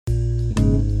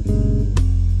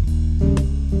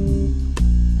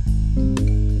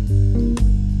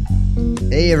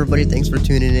Hey everybody, thanks for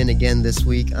tuning in again this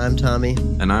week. I'm Tommy.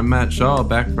 And I'm Matt Shaw,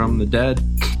 back from the dead.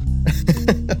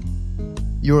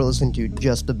 You're listening to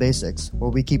Just the Basics,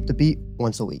 where we keep the beat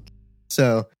once a week.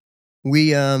 So,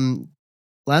 we,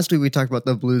 last week we talked about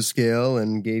the blues scale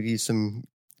and gave you some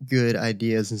good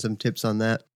ideas and some tips on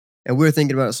that. And we were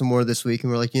thinking about it some more this week,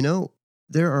 and we're like,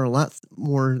 there are a lot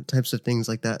more types of things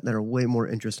like that are way more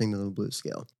interesting than the blues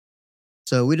scale.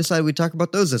 So we decided we'd talk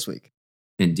about those this week.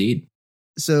 Indeed.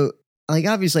 So,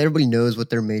 obviously everybody knows what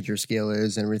their major scale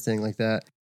is and everything like that.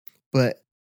 But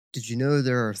did you know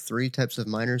there are 3 types of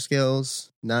minor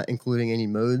scales, not including any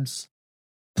modes?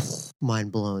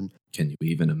 Mind blown. Can you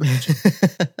even imagine?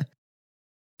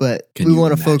 But we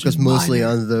want to focus mostly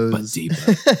on those. But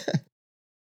deeper.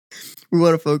 We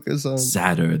want to focus on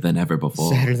sadder than ever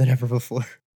before. Sadder than ever before.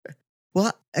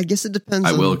 Well, I guess it depends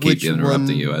I will on keep which interrupting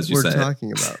one you as you we're say it.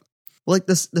 talking about. Well,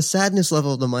 the sadness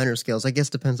level of the minor scales, I guess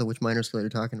depends on which minor scale you're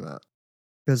talking about.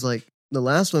 Because the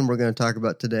last one we're going to talk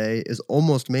about today is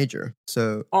almost major.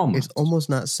 So it's almost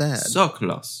not sad. So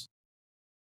close.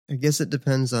 I guess it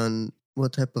depends on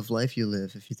what type of life you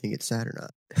live, if you think it's sad or not.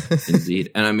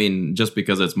 Indeed. And I mean, just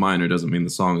because it's minor doesn't mean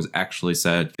the song is actually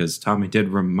sad, because Tommy did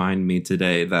remind me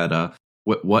today that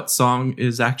what song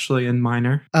is actually in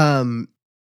minor?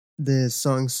 The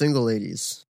song Single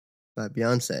Ladies by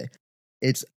Beyonce.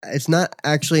 It's not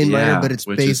actually in minor, but it's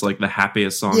which based... is the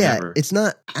happiest song ever. It's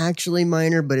not actually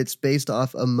minor, but it's based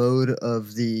off a mode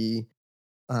of the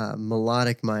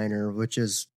melodic minor, which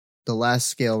is the last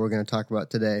scale we're going to talk about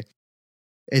today.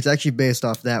 It's actually based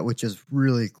off that, which is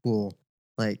really cool.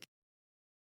 Makes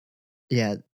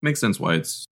sense why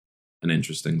it's an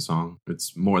interesting song.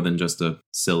 It's more than just a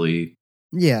silly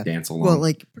dance along. Well,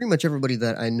 pretty much everybody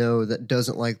that I know that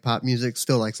doesn't like pop music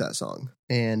still likes that song.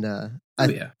 And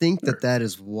I think that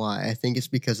is why. I think it's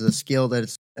because of the scale that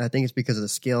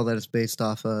it's based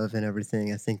off of and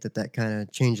everything. I think that kind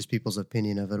of changes people's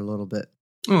opinion of it a little bit.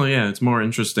 Oh yeah, it's more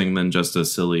interesting than just a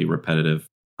silly, repetitive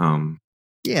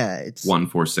it's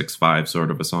 1-4-6-5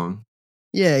 sort of a song.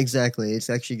 Yeah, exactly.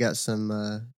 It's actually got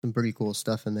some pretty cool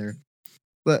stuff in there.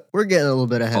 But we're getting a little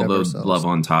bit ahead of ourselves. Love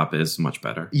on Top is much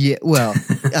better. Yeah, well,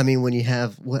 I mean, when you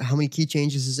have how many key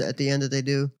changes is it at the end that they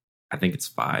do? I think it's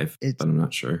 5, but I'm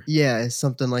not sure. Yeah, it's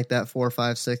something like that, 4,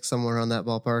 5, 6, somewhere on that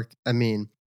ballpark. I mean,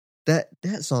 that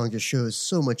song just shows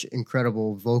so much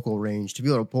incredible vocal range to be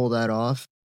able to pull that off.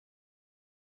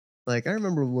 I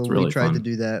remember when we tried to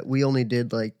do that, we only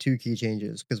did 2 key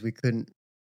changes because we couldn't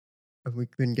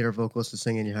get our vocals to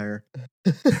sing any higher.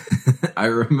 I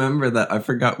remember that. I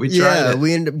forgot we tried it.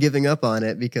 We ended up giving up on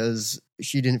it because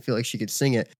she didn't feel like she could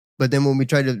sing it. But then when we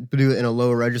tried to do it in a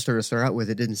lower register to start out with,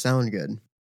 it didn't sound good.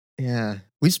 Yeah.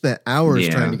 We spent hours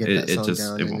trying to get that song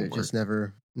down, and it just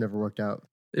never worked out.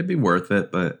 It'd be worth it,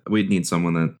 but we'd need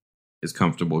someone that is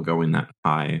comfortable going that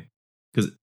high.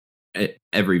 Because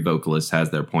every vocalist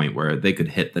has their point where they could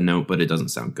hit the note, but it doesn't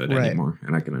sound good anymore.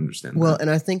 And I can understand that. Well,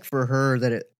 and I think for her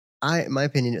that in my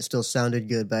opinion, it still sounded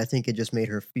good, but I think it just made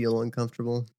her feel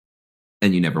uncomfortable.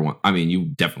 And you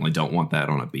definitely don't want that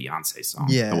on a Beyonce song.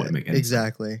 Yeah, that wouldn't make any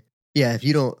exactly. sense. Yeah, if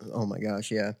you don't, oh my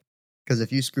gosh, yeah. Because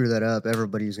if you screw that up,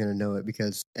 everybody's going to know it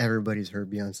because everybody's heard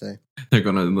Beyonce. They're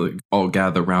going to all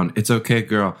gather around. It's okay,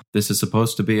 girl. This is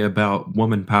supposed to be about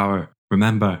woman power.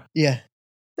 Remember? Yeah.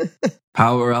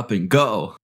 Power up and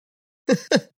go.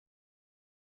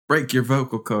 Break your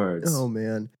vocal cords. Oh,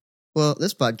 man. Well,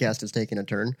 this podcast is taking a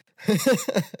turn.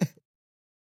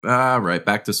 All right,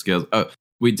 back to scales.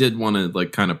 We did want to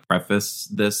kind of preface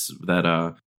this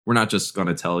that we're not just going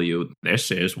to tell you this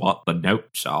is what the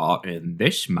notes are in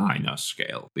this minor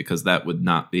scale, because that would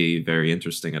not be very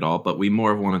interesting at all. But we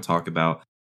more want to talk about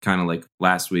kind of like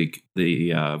last week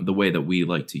the way that we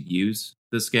like to use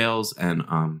the scales and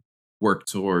work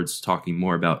towards talking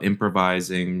more about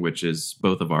improvising, which is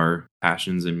both of our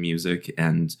passions in music,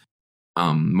 and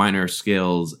minor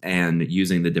scales and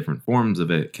using the different forms of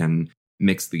it can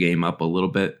mix the game up a little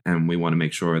bit. And we want to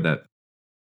make sure that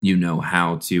you know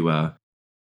how to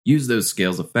use those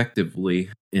scales effectively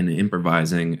in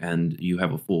improvising, and you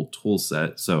have a full tool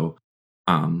set. So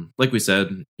like we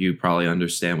said, you probably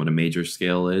understand what a major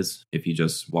scale is. If you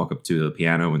just walk up to the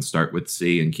piano and start with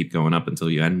C and keep going up until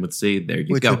you end with C, there you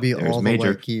go. Which would be There's all major. The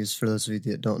white keys for those of you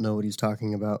that don't know what he's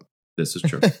talking about. This is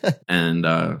true. And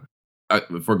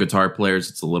for guitar players,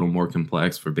 it's a little more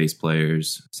complex. For bass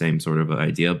players, same sort of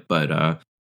idea. But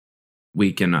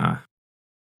we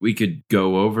could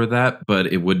go over that, but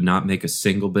it would not make a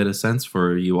single bit of sense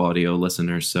for you audio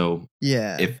listeners. So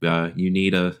yeah, if you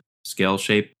need a scale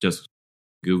shape, just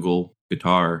Google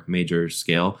guitar major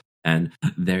scale, and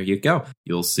there you go.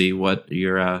 You'll see what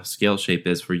your scale shape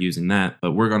is for using that.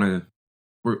 But we're going to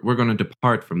we're going to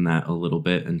depart from that a little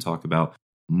bit and talk about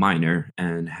minor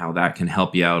and how that can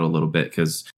help you out a little bit,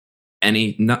 because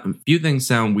few things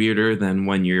sound weirder than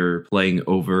when you're playing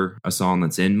over a song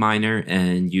that's in minor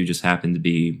and you just happen to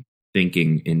be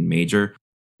thinking in major.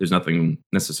 There's nothing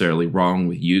necessarily wrong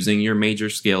with using your major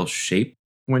scale shape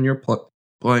when you're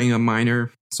playing a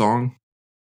minor song,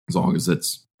 as long as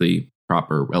it's the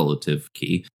proper relative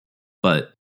key.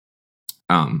 But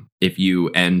if you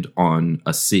end on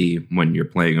a C when you're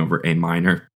playing over A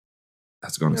minor,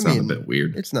 that's going to sound a bit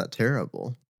weird. It's not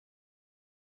terrible.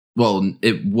 Well,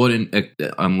 it wouldn't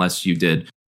unless you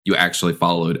actually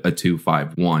followed a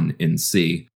 2-5-1 in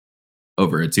C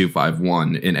over a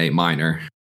 2-5-1 in A minor.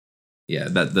 Yeah,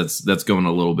 that's going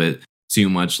a little bit too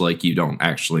much like you don't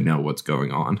actually know what's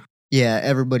going on. Yeah,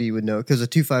 everybody would know, because a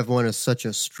 2-5-1 is such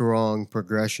a strong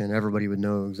progression. Everybody would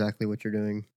know exactly what you're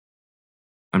doing.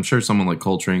 I'm sure someone like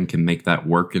Coltrane can make that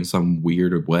work in some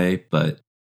weird way, but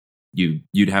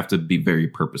you'd have to be very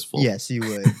purposeful. Yes, you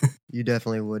would. You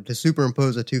definitely would. To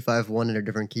superimpose a 2-5-1 in a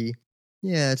different key,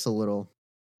 yeah, it's a little...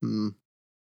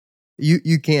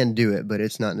 You can do it, but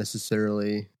it's not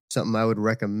necessarily something I would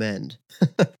recommend.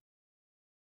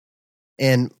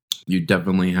 And you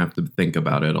definitely have to think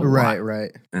about it a lot.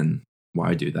 Right. And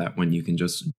why do that when you can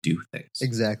just do things?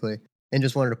 Exactly. And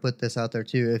just wanted to put this out there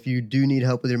too. If you do need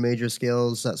help with your major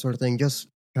scales, that sort of thing, just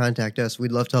contact us.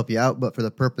 We'd love to help you out, but for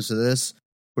the purpose of this,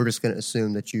 we're just going to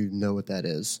assume that you know what that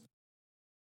is.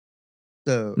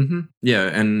 So yeah,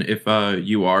 and if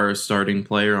you are a starting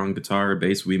player on guitar or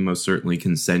bass, we most certainly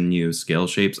can send you scale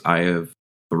shapes. I have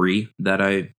 3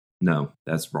 that no,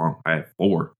 that's wrong. I have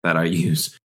 4 that I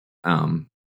use.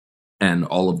 And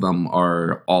all of them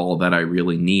are all that I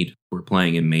really need for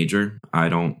playing in major. I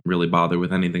don't really bother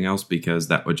with anything else because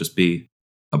that would just be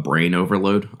a brain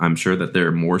overload. I'm sure that there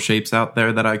are more shapes out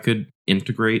there that I could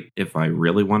integrate if I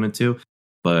really wanted to,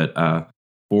 but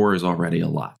 4 is already a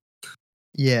lot.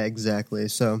 Yeah, exactly.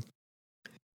 So,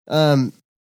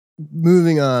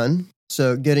 moving on.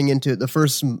 So, getting into it, the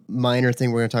first minor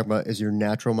thing we're going to talk about is your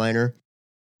natural minor,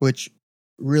 which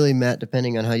really, Matt,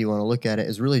 depending on how you want to look at it,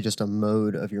 is really just a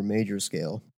mode of your major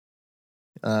scale.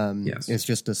 Yes. It's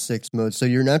just a 6 mode. So,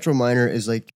 your natural minor is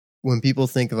like when people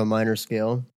think of a minor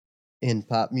scale in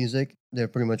pop music, they're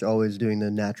pretty much always doing the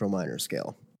natural minor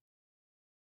scale.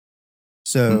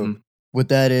 So, what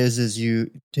that is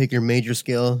you take your major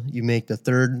scale, you make the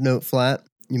 3rd note flat,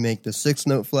 you make the 6th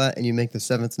note flat, and you make the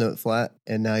 7th note flat,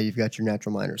 and now you've got your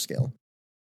natural minor scale.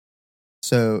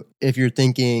 So if you're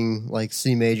thinking like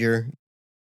C major,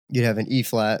 you'd have an E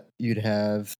flat, you'd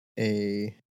have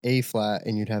a flat,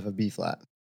 and you'd have a B flat,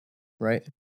 right?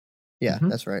 Yeah,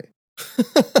 that's right.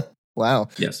 Wow.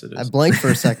 Yes, it is. I blanked for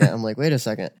a second. I'm like, wait a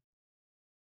second.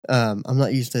 I'm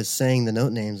not used to saying the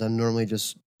note names. I'm normally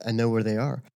I know where they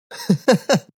are.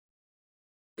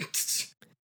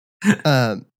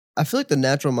 I feel like the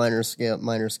natural minor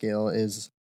scale is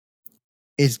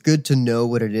good to know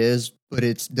what it is, but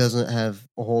it doesn't have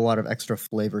a whole lot of extra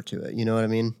flavor to it. You know what I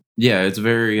mean? Yeah, it's a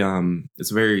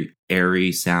very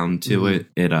airy sound to it.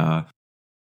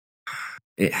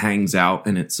 It hangs out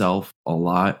in itself a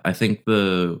lot. I think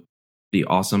the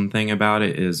awesome thing about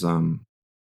it is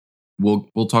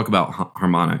we'll talk about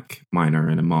harmonic minor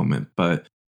in a moment, but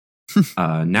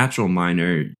natural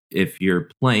minor, if you're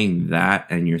playing that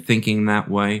and you're thinking that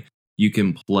way, you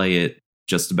can play it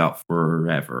just about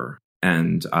forever.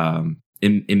 And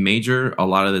in major, a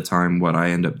lot of the time, what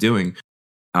I end up doing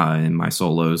in my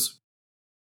solos,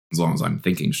 as long as I'm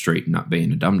thinking straight and not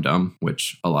being a dum-dum,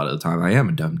 which a lot of the time I am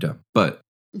a dum-dum, but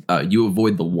you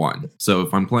avoid the 1. So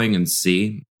if I'm playing in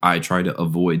C, I try to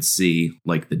avoid C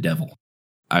like the devil.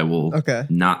 I will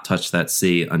not touch that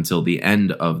C until the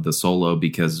end of the solo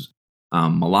because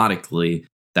melodically,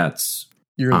 that's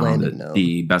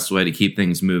the best way to keep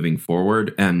things moving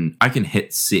forward. And I can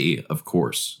hit C, of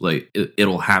course. Like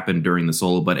it'll happen during the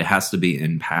solo, but it has to be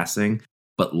in passing.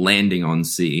 But landing on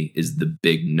C is the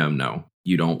big no-no.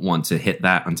 You don't want to hit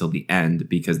that until the end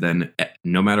because then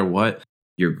no matter what,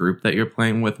 your group that you're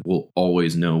playing with will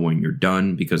always know when you're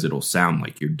done because it'll sound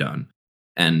like you're done.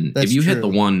 And if you hit the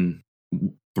 1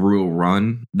 through a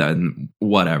run, then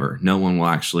whatever. No one will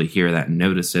actually hear that and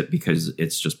notice it because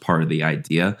it's just part of the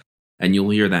idea. And you'll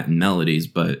hear that in melodies.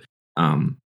 But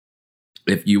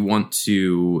if you want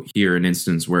to hear an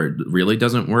instance where it really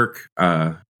doesn't work,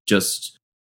 just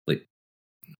like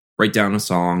write down a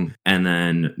song and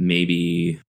then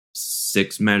maybe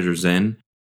 6 measures in,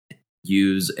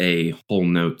 use a whole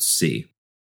note C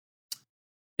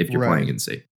if you're playing in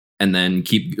C. And then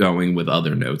keep going with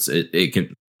other notes. It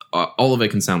can... all of it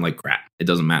can sound like crap. It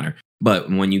doesn't matter.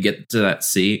 But when you get to that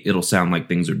C, it'll sound like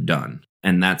things are done.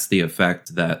 And that's the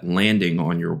effect that landing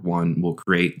on your 1 will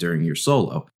create during your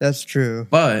solo. That's true.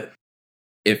 But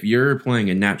if you're playing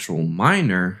a natural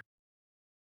minor,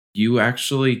 you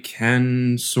actually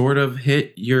can sort of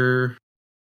hit your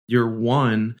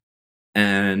 1,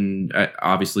 and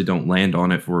obviously don't land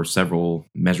on it for several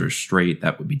measures straight.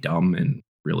 That would be dumb and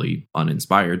really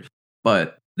uninspired.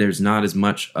 But there's not as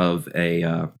much of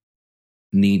a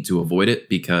need to avoid it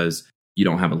because you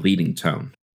don't have a leading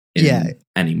tone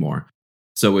anymore.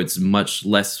 So it's much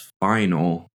less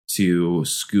final to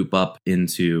scoop up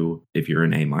into, if you're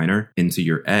an A minor, into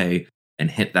your A and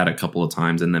hit that a couple of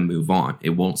times and then move on.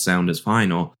 It won't sound as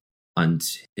final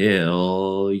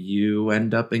until you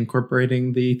end up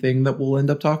incorporating the thing that we'll end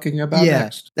up talking about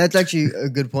next. That's actually a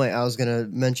good point. I was going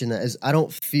to mention that is I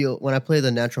don't feel, when I play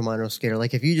the natural minor scale,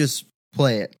 like if you just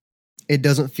play it, it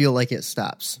doesn't feel like it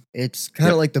stops. It's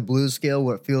kind of like the blues scale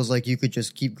where it feels like you could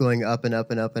just keep going up and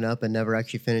up and up and up and never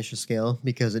actually finish a scale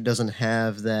because it doesn't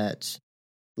have that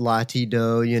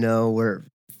la-ti-do, where it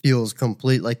feels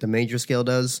complete like the major scale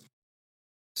does.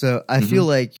 So I feel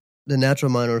like the natural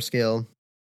minor scale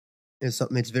is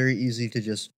something it's very easy to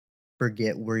just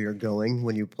forget where you're going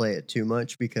when you play it too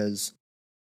much because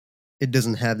it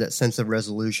doesn't have that sense of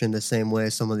resolution the same way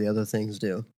some of the other things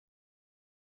do.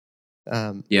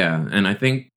 And I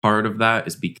think part of that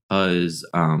is because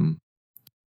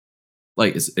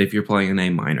if you're playing an A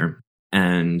minor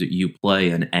and you play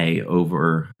an A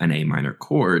over an A minor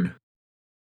chord,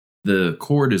 the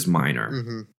chord is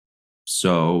minor.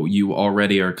 So you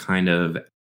already are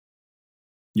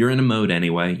you're in a mode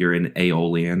anyway. You're in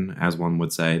Aeolian, as one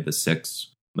would say, the 6th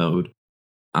mode.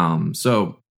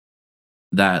 So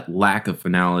that lack of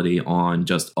finality on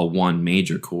just a 1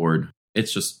 major chord,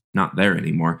 it's just not there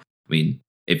anymore. I mean,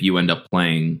 if you end up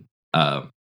playing the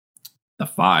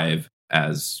 5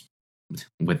 as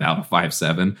without a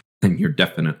 5/7, then you're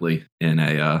definitely in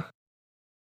a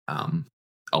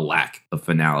lack of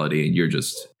finality, and you're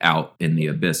just out in the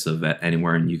abyss of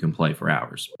anywhere, and you can play for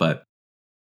hours. But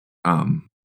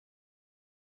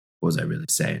what was I really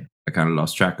saying? I kind of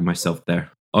lost track of myself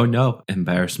there. Oh no,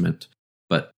 embarrassment.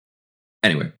 But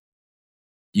anyway.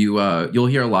 You'll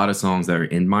hear a lot of songs that are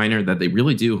in minor that they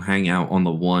really do hang out on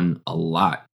the 1 a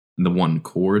lot. The 1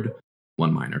 chord,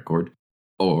 1 minor chord,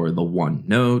 or the 1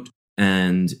 note,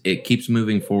 and it keeps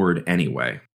moving forward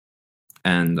anyway.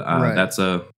 And that's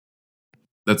a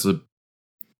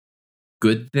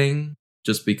good thing,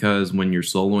 just because when you're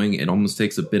soloing, it almost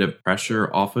takes a bit of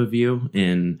pressure off of you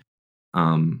in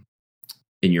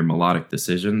your melodic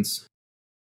decisions.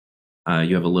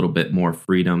 You have a little bit more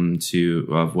freedom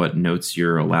of what notes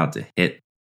you're allowed to hit.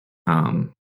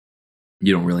 You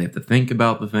don't really have to think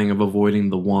about the thing of avoiding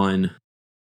the 1.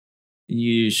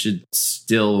 You should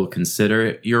still consider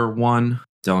it your 1.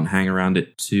 Don't hang around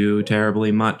it too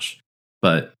terribly much.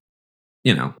 But,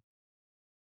 it's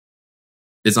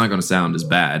not going to sound as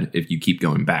bad if you keep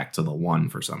going back to the 1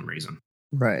 for some reason.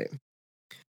 Right.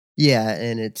 Yeah,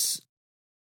 and it's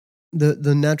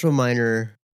the natural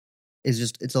minor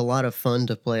it's a lot of fun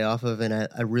to play off of, and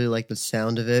I really like the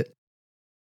sound of it.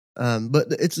 But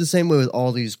it's the same way with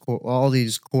all these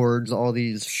chords, all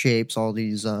these shapes, all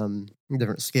these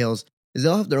different scales. Is they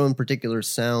all have their own particular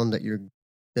sound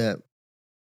that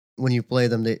when you play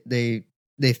them, they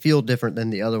feel different than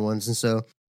the other ones, and so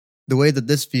the way that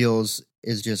this feels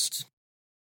is just,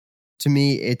 to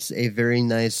me, it's a very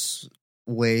nice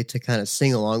way to kind of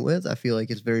sing along with. I feel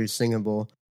like it's very singable,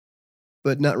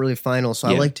 but not really final. So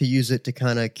I like to use it to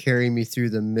kind of carry me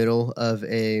through the middle of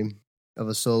a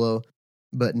solo,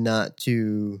 but not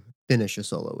to finish a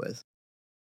solo with.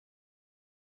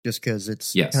 Just because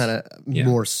it's kind of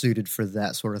more suited for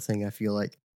that sort of thing, I feel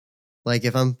like. Like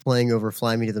if I'm playing over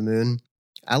Fly Me to the Moon,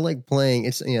 I like playing,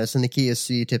 it's in the key of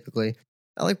C typically.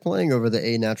 I like playing over the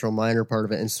A natural minor part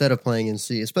of it instead of playing in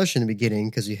C, especially in the beginning,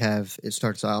 because it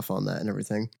starts off on that and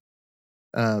everything.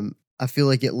 I feel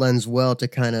like it lends well to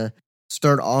kind of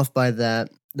start off by that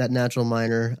natural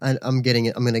minor. I'm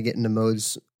going to get into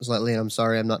modes slightly, and I'm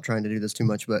sorry, I'm not trying to do this too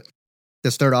much, but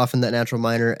to start off in that natural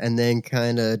minor and then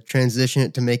kind of transition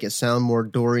it to make it sound more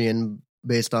Dorian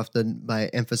based off by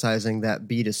emphasizing that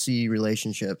B to C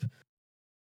relationship,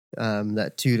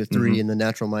 that 2 to 3 in the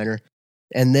natural minor,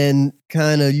 and then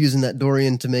kind of using that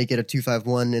Dorian to make it a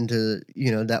 2-5-1 into,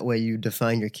 that way you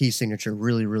define your key signature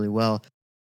really, really well.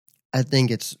 I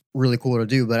think it's really cool to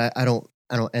do, but I don't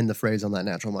end the phrase on that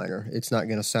natural minor. It's not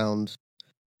going to sound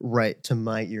right to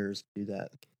my ears to do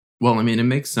that. Well, I mean, it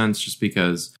makes sense just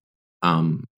because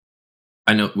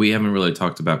I know we haven't really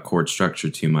talked about chord structure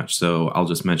too much, so I'll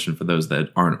just mention for those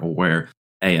that aren't aware,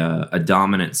 a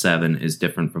dominant 7 is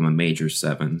different from a major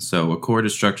 7. So a chord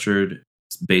is structured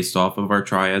based off of our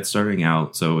triad starting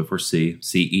out. So if we're C,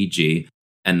 E, G,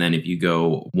 and then if you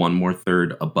go one more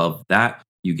third above that,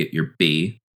 you get your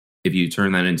B. If you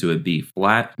turn that into a B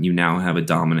flat, you now have a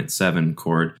dominant 7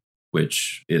 chord,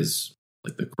 which is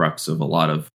like the crux of a lot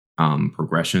of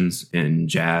progressions in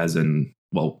jazz and,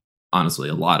 well, honestly,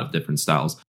 a lot of different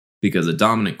styles. Because a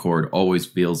dominant chord always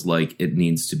feels like it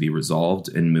needs to be resolved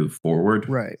and move forward.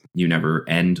 Right. You never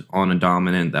end on a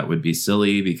dominant. That would be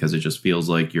silly because it just feels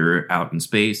like you're out in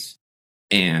space.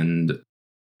 And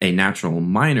a natural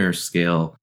minor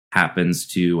scale happens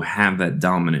to have that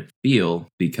dominant feel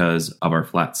because of our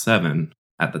flat 7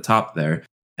 at the top there.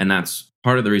 And that's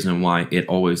part of the reason why it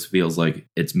always feels like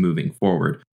it's moving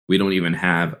forward. We don't even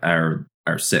have our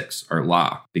 6, our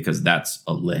La, because that's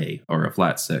a lay or a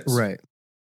flat 6. Right.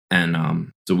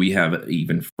 And so we have an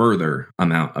even further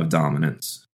amount of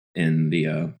dominance in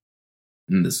the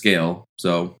scale.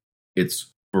 So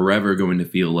it's forever going to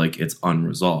feel like it's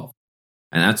unresolved.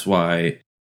 And that's why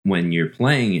when you're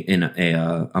playing in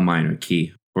a minor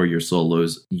key for your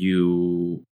solos,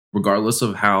 you, regardless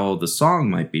of how the song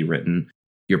might be written,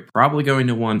 you're probably going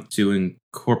to want to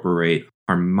incorporate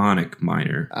harmonic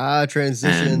minor.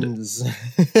 Transitions.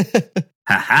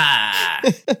 Ha-ha!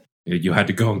 You had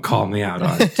to go and call me out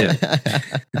on it,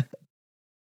 too.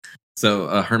 So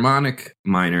a harmonic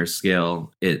minor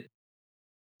scale, it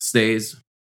stays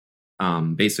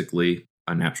basically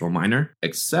a natural minor,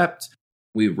 except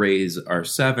we raise our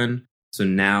 7. So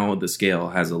now the scale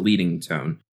has a leading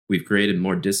tone. We've created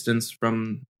more distance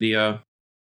from the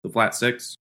flat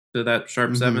 6 to that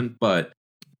sharp 7, but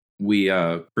we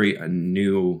create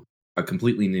a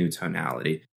completely new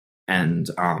tonality. And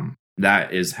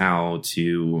that is how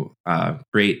to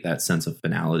create that sense of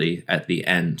finality at the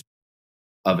end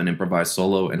of an improvised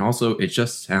solo. And also, it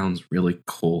just sounds really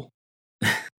cool.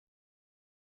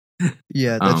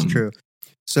 Yeah, that's true.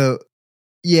 So,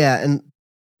 yeah, and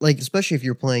like, especially if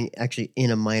you're playing actually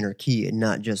in a minor key and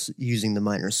not just using the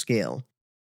minor scale.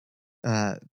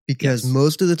 Because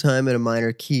most of the time in a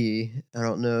minor key, I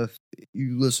don't know if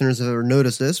you listeners have ever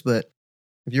noticed this, but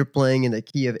if you're playing in the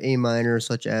key of A minor,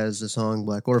 such as the song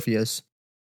Black Orpheus,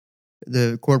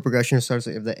 the chord progression starts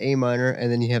with the A minor,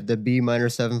 and then you have the B minor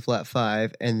 7 flat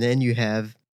 5, and then you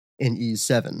have an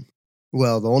E7.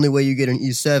 Well, the only way you get an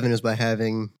E7 is by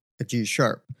having a G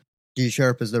sharp. G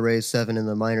sharp is the raised 7 in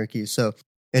the minor key. So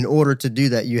in order to do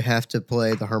that, you have to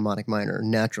play the harmonic minor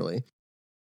naturally.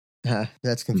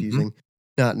 That's confusing.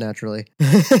 Not naturally.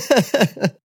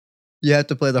 You have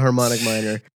to play the harmonic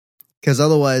minor. Because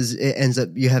otherwise, it ends up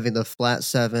you having the flat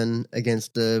 7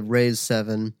 against the raised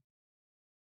 7,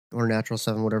 or natural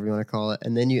 7, whatever you want to call it.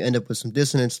 And then you end up with some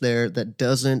dissonance there that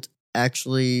doesn't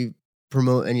actually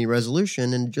promote any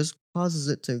resolution and just causes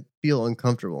it to feel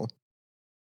uncomfortable.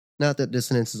 Not that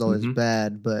dissonance is always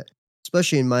bad, but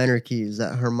especially in minor keys,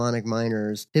 that harmonic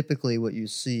minor is typically what you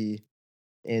see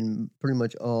in pretty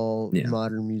much all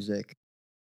modern music.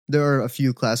 There are a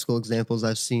few classical examples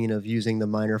I've seen of using the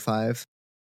minor 5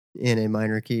 in a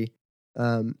minor key.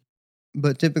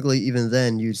 But typically, even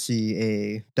then, you'd see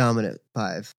a dominant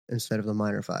 5 instead of the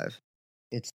minor 5.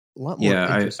 It's a lot more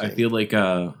interesting. I feel like,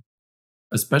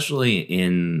 especially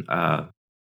in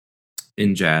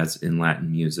jazz, in Latin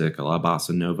music, a la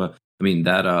bossa nova, I mean,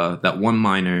 that one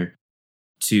minor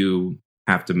to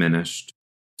half diminished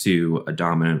to a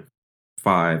dominant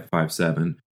 5, 5,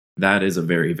 7, that is a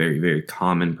very, very, very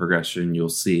common progression. You'll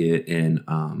see it in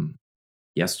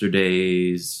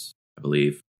Yesterday's, I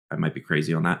believe. I might be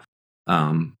crazy on that.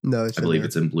 No, I believe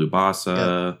it's in Blue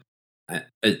Bossa.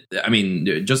 Yep. I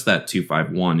mean, just that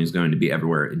 2-5-1 is going to be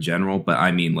everywhere in general, but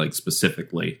I mean, like,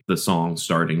 specifically the song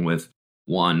starting with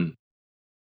 1,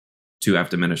 2 half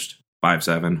diminished, 5,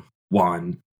 7,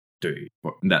 1, 3,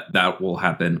 4. That will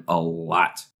happen a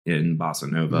lot in bossa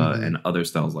nova and other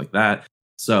styles like that.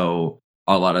 So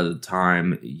a lot of the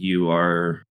time you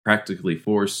are practically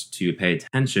forced to pay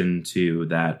attention to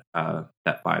that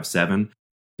 5, 7,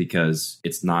 because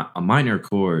it's not a minor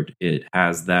chord. It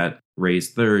has that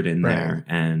raised third in there,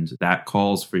 and that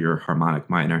calls for your harmonic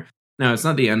minor. Now, it's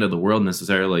not the end of the world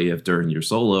necessarily if during your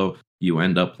solo you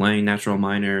end up playing natural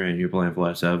minor and you're playing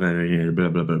flat 7 and you're blah,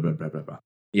 blah, blah, blah, blah, blah, blah.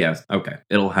 Yes, okay,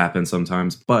 it'll happen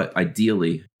sometimes, but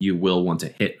ideally you will want to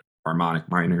hit harmonic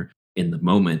minor in the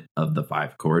moment of the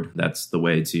 5 chord. That's the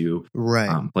way to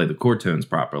play the chord tones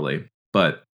properly.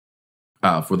 But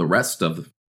for the rest of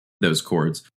those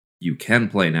chords, you can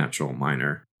play natural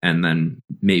minor and then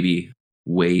maybe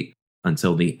wait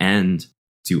until the end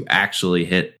to actually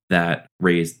hit that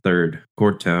raised third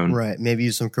chord tone. Right. Maybe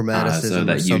use some chromaticism so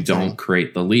that you don't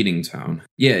create the leading tone.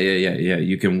 Yeah.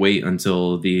 You can wait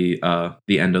until the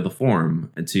end of the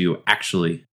form to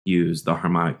actually use the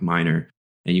harmonic minor,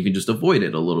 and you can just avoid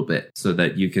it a little bit so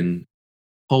that you can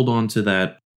hold on to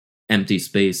that empty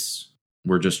space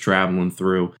we're just traveling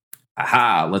through.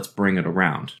 Aha, let's bring it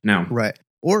around. Now, right.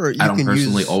 Or you I don't can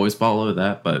personally use, always follow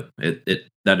that, but it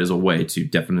that is a way to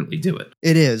definitely do it.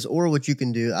 it is. Or what you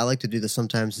can do, I like to do this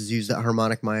sometimes, is use that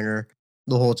harmonic minor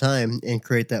the whole time and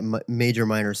create that major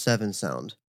minor 7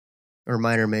 sound, or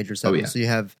minor major 7. yeah. So you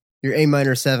have your A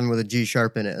minor 7 with a G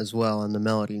sharp in it as well on the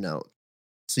melody note.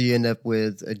 So you end up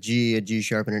with a G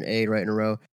sharp, and an A right in a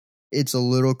row. It's a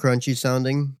little crunchy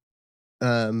sounding.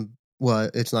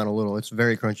 Well, it's not a little, it's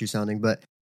very crunchy sounding, but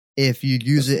if you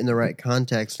use it in the right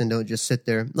context and don't just sit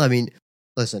there. I mean,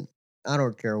 listen, I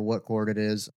don't care what chord it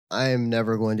is. I am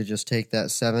never going to just take that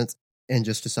 7th and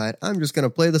just decide I'm just going to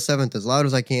play the 7th as loud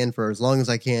as I can for as long as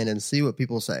I can and see what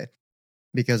people say,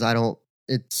 because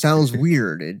it sounds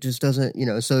weird. It just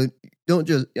doesn't, so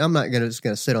I'm not just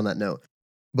going to sit on that note.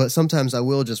 But sometimes I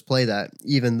will just play that,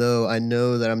 even though I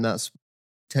know that I'm not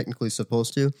technically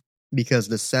supposed to, because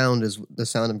the sound is the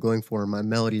sound I'm going for in my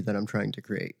melody that I'm trying to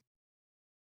create.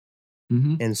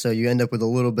 Mm-hmm. And so you end up with a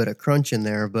little bit of crunch in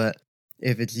there, but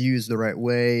if it's used the right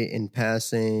way in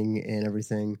passing and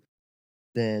everything,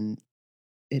 then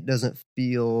it doesn't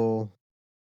feel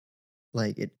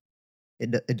like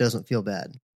it doesn't feel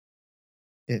bad.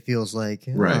 It feels like,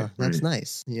 that's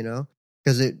nice,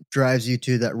 because it drives you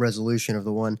to that resolution of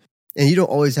the one. And you don't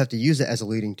always have to use it as a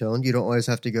leading tone. You don't always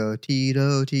have to go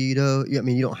Tito, Tito. I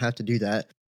mean, you don't have to do that.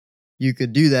 You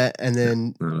could do that and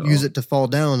then use it to fall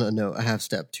down a note, a half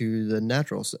step to the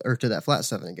natural, or to that flat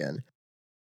 7 again.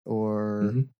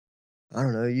 Or, I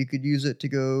don't know, you could use it to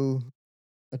go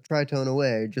a tritone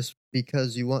away just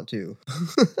because you want to.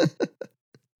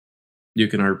 You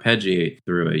can arpeggiate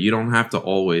through it. You don't have to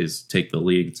always take the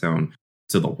lead tone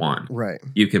to the 1. Right.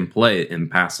 You can play it in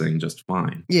passing just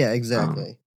fine. Yeah,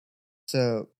 exactly.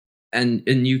 So, and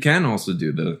you can also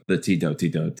do the Tito,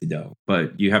 Tito, Tito,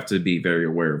 but you have to be very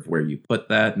aware of where you put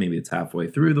that. Maybe it's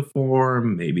halfway through the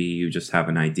form. Maybe you just have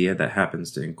an idea that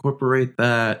happens to incorporate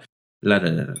that.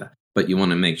 But you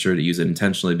want to make sure to use it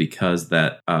intentionally, because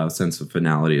that sense of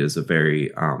finality is a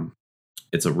very,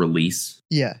 it's a release.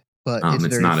 Yeah, but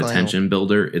it's not a tension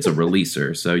builder. It's a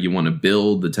releaser. So you want to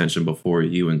build the tension before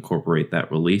you incorporate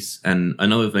that release. And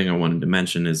another thing I wanted to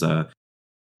mention is a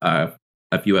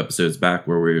few episodes back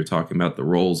where we were talking about the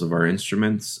roles of our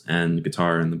instruments and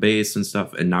guitar and the bass and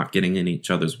stuff, and not getting in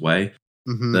each other's way.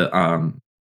 Mm-hmm.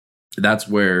 That's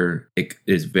where it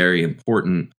is very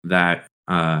important that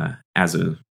as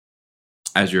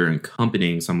you're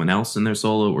accompanying someone else in their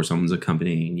solo, or someone's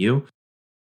accompanying you,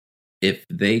 if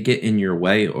they get in your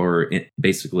way, or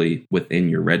basically within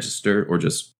your register, or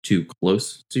just too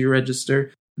close to your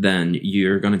register, then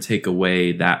you're going to take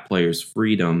away that player's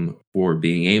freedom for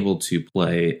being able to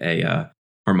play a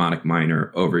harmonic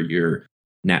minor over your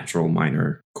natural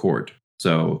minor chord.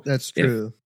 So that's true.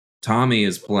 If Tommy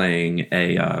is playing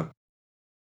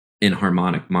in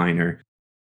harmonic minor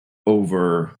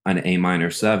over an A minor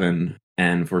 7,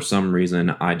 and for some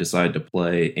reason I decide to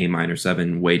play A minor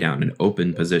 7 way down in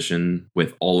open position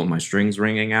with all of my strings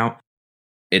ringing out,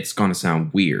 it's going to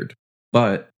sound weird.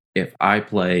 But if I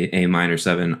play A minor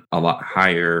 7 a lot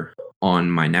higher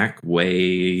on my neck,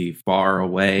 way far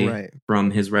away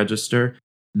from his register,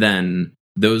 then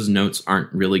those notes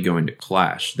aren't really going to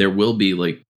clash. There will be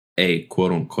like a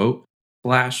quote unquote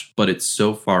clash, but it's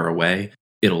so far away,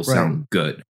 it'll sound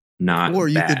good, not or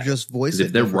you bad. could just voice it.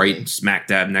 If they're right smack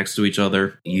dab next to each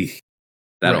other,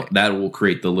 that will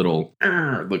create the little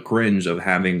the cringe of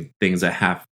having things a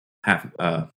half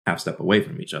step away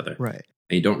from each other. Right.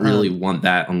 And you don't really want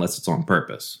that unless it's on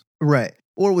purpose. Right.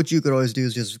 Or what you could always do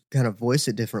is just kind of voice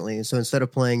it differently. So instead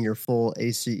of playing your full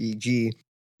A, C, E, G,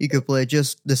 you could play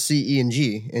just the C, E, and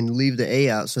G and leave the A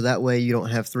out. So that way you don't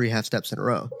have 3 half steps in a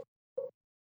row.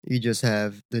 You just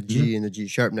have the G and the G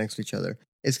sharp next to each other.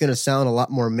 It's going to sound a lot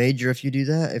more major if you do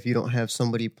that, if you don't have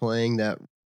somebody playing that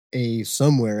A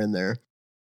somewhere in there.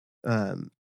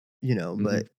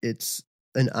 But it's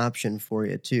an option for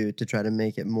you too, to try to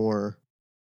make it more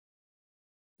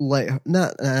I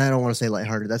don't want to say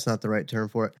lighthearted. That's not the right term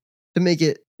for it. To make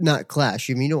it not clash.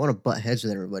 I mean, you don't want to butt heads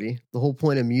with everybody. The whole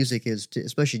point of music is to,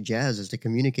 especially jazz, is to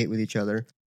communicate with each other.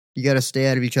 You got to stay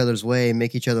out of each other's way and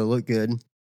make each other look good.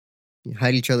 You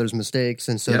hide each other's mistakes.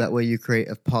 And so that way you create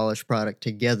a polished product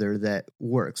together that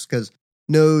works. Because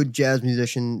no jazz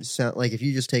musician sound like, if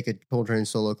you just take a Coltrane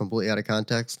solo completely out of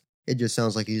context, it just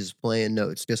sounds like he's just playing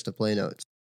notes just to play notes.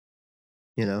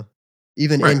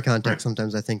 Even in context,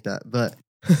 sometimes I think that, but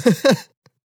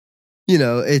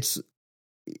it's,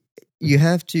 you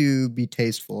have to be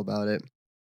tasteful about it.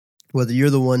 whether you're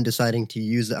the one deciding to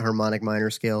use that harmonic minor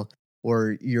scale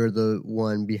or you're the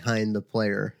one behind the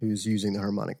player who's using the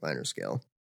harmonic minor scale.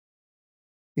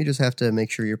 You just have to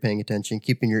make sure you're paying attention,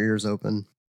 keeping your ears open.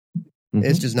 Mhm.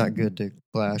 It's just not good to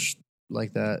clash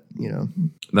like that, you know.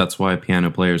 That's why piano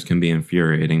players can be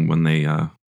infuriating when they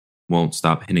won't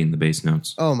stop hitting the bass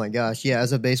notes. Oh my gosh, yeah,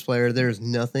 as a bass player, there's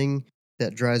nothing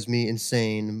that drives me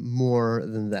insane more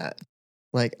than that.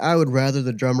 Like, I would rather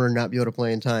the drummer not be able to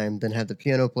play in time than have the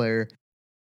piano player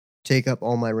take up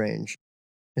all my range.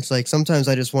 It's like sometimes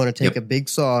I just want to take a big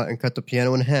saw and cut the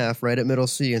piano in half right at middle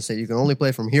C and say, you can only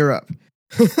play from here up.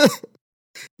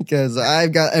 Because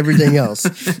I've got everything else.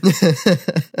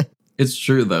 It's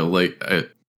true, though. Like,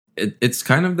 it's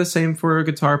kind of the same for a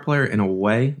guitar player in a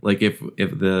way. Like, if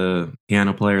the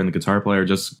piano player and the guitar player are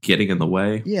just getting in the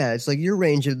way. Yeah, it's like your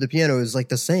range of the piano is like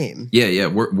the same. Yeah,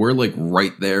 we're like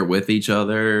right there with each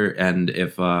other. And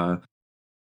if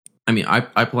I mean,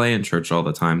 I play in church all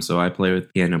the time, so I play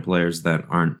with piano players that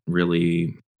aren't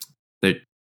really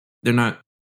they're not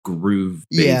groove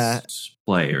based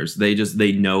players.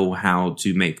 They know how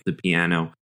to make the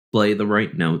piano play the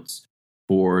right notes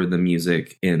for the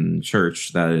music in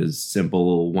church. That is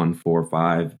simple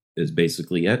 1-4-5 is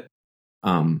basically it.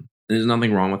 There's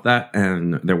nothing wrong with that,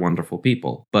 and they're wonderful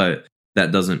people. But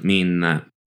that doesn't mean that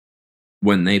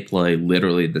when they play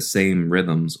literally the same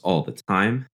rhythms all the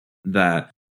time,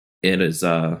 that it is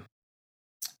that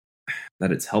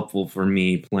it's helpful for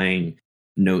me playing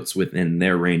notes within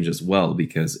their range as well,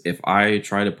 because if I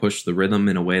try to push the rhythm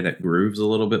in a way that grooves a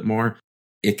little bit more,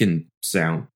 it can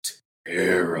sound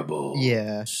terrible.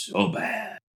 Yeah, so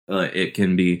bad. It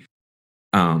can be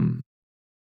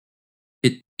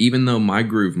even though my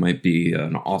groove might be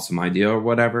an awesome idea or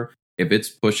whatever, if it's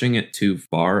pushing it too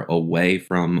far away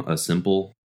from a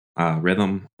simple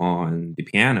rhythm on the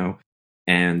piano,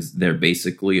 and they're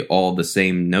basically all the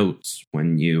same notes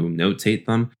when you notate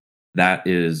them, that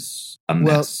is a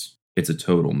mess. It's a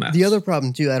total mess. The other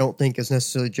problem, too, I don't think is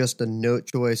necessarily just the note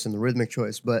choice and the rhythmic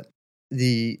choice, but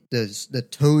the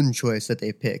tone choice that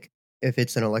they pick if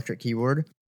it's an electric keyboard.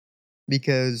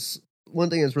 Because one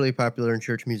thing that's really popular in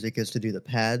church music is to do the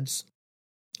pads.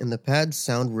 And the pads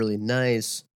sound really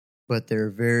nice, but they're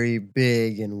very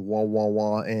big and wah, wah,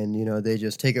 wah. And, you know, they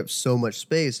just take up so much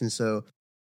space. And so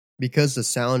because the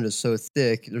sound is so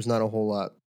thick, there's not a whole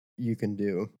lot you can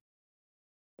do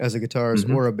as a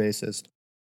guitarist or a bassist.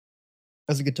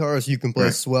 As a guitarist, you can play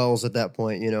swells at that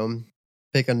point, you know,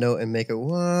 pick a note and make it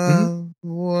wah,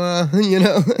 wah, you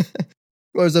know.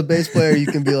 Or as a bass player, you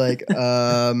can be like,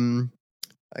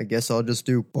 I guess I'll just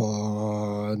do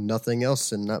nothing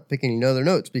else and not pick any other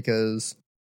notes, because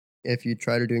if you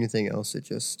try to do anything else, it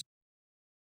just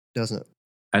doesn't.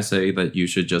 I say that you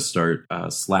should just start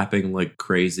slapping like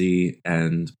crazy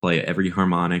and play every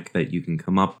harmonic that you can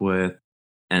come up with,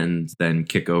 and then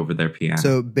kick over their piano.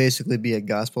 So basically be a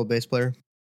gospel bass player?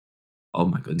 Oh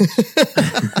my goodness.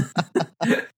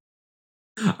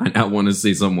 I now want to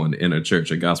see someone in a church,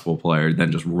 a gospel player,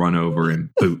 then just run over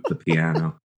and boot the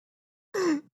piano.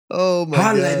 Oh my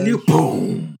god. Hallelujah.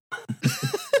 Boom.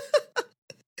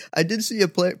 I did see a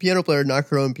piano player knock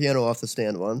her own piano off the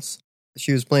stand once.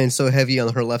 She was playing so heavy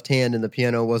on her left hand and the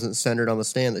piano wasn't centered on the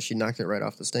stand that she knocked it right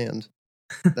off the stand.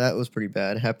 That was pretty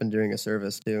bad. It happened during a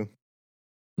service too.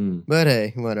 But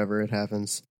hey, whatever, it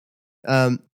happens.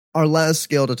 Our last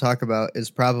scale to talk about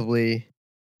is probably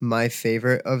my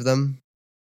favorite of them,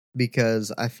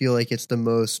 because I feel like it's the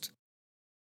most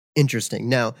interesting.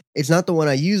 Now, it's not the one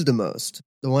I use the most.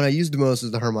 The one I use the most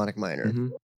is the harmonic minor.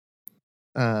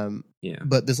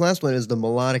 But this last one is the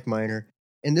melodic minor.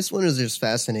 And this one is just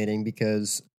fascinating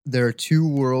because there are two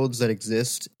worlds that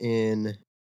exist in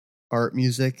art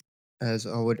music, as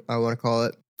I want to call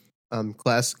it.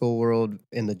 Classical world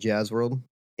and the jazz world.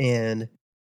 And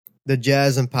the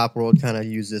jazz and pop world kind of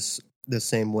use this the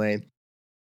same way.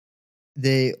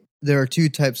 There are two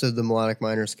types of the melodic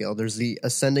minor scale. There's the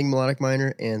ascending melodic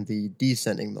minor and the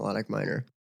descending melodic minor.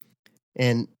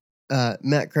 And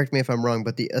Matt, correct me if I'm wrong,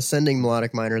 but the ascending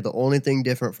melodic minor, the only thing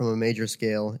different from a major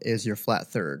scale is your flat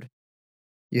third.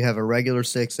 You have a regular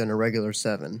 6 and a regular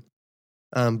 7.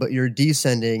 But your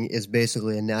descending is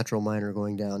basically a natural minor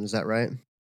going down. Is that right?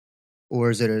 Or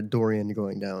is it a Dorian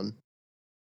going down?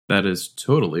 That is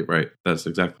totally right. That's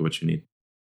exactly what you need,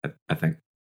 I think.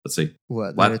 Let's see.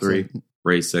 What? Flat 3,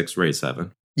 raise 6, raise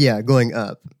 7. Yeah, going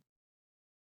up.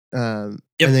 And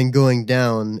then going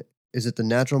down, is it the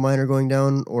natural minor going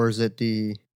down, or is it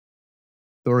the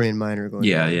Dorian minor going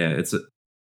down? Yeah.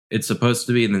 It's supposed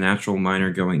to be the natural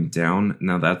minor going down.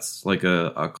 Now, that's like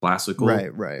a classical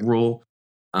rule.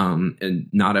 And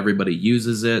not everybody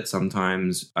uses it.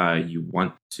 Sometimes you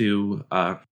want to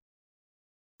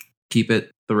keep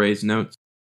it the raised notes.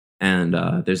 And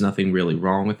there's nothing really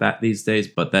wrong with that these days,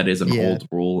 but that is an old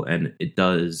rule, and it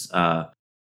does.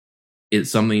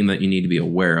 It's something that you need to be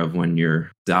aware of when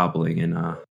you're dabbling in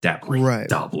dabbling.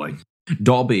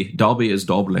 Dolby is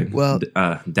dabbling. Well,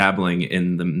 dabbling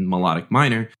in the melodic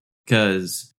minor,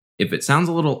 because if it sounds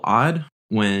a little odd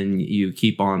when you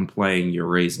keep on playing your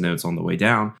raised notes on the way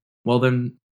down, well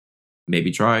then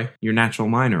maybe try your natural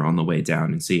minor on the way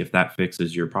down and see if that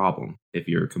fixes your problem. If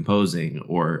you're composing,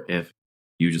 or if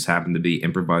you just happen to be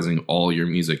improvising all your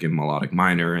music in melodic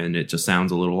minor and it just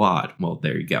sounds a little odd, well,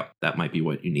 there you go. That might be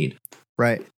what you need.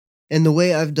 Right. And the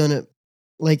way I've done it,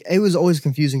 like, it was always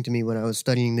confusing to me when I was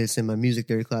studying this in my music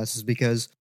theory classes, because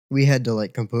we had to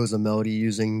like compose a melody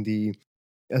using the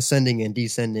ascending and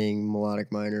descending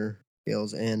melodic minor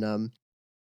scales, and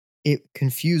it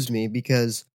confused me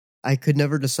because I could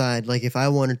never decide, like, if I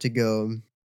wanted to go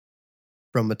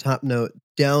from a top note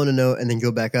down a note and then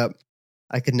go back up,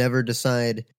 I could never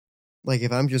decide, like,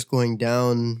 if I'm just going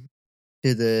down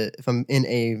to if I'm in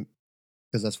A,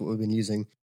 because that's what we've been using.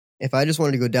 If I just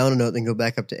wanted to go down a note then go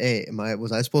back up to A,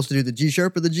 was I supposed to do the G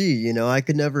sharp or the G? You know, I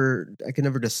could never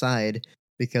decide,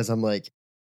 because I'm like,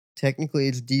 technically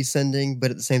it's descending,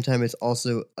 but at the same time it's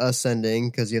also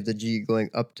ascending because you have the G going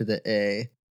up to the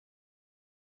A.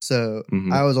 So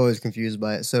I was always confused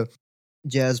by it. So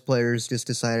jazz players just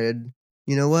decided,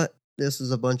 you know what? This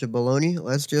is a bunch of baloney.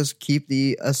 Let's just keep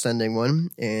the ascending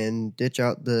one and ditch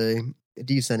out the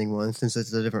descending one, since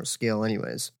it's a different scale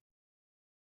anyways.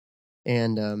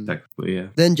 And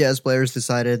then jazz players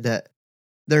decided that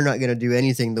they're not going to do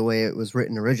anything the way it was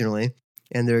written originally,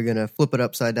 and they're going to flip it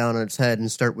upside down on its head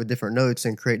and start with different notes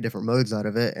and create different modes out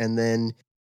of it. And then,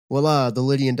 voila, the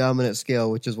Lydian dominant scale,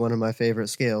 which is one of my favorite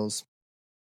scales.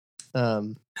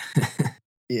 Jazz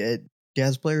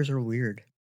players are weird.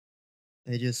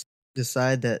 They just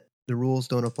decide that the rules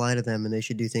don't apply to them and they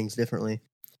should do things differently,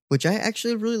 which I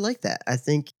actually really like that. I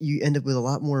think you end up with a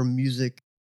lot more music,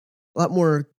 a lot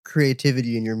more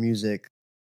creativity in your music,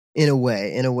 in a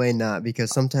way not,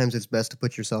 because sometimes it's best to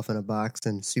put yourself in a box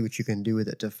and see what you can do with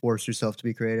it to force yourself to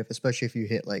be creative, especially if you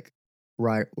hit like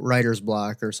writer's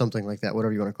block or something like that,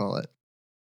 whatever you want to call it.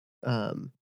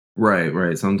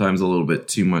 Right. Sometimes a little bit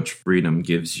too much freedom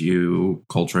gives you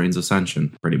Coltrane's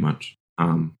Ascension, pretty much.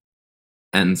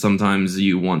 And sometimes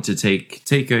you want to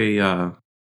take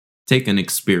an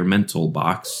experimental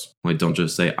box. Like, don't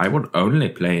just say, I would only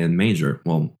play in major.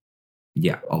 Well,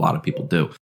 yeah, a lot of people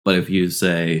do. But if you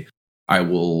say, I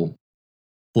will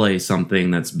play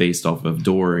something that's based off of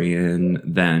Dorian,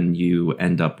 then you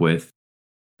end up with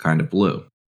kind of blue,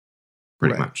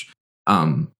 pretty much.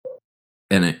 And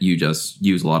you just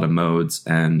use a lot of modes.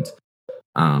 And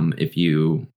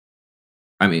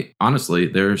honestly,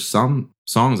 there's some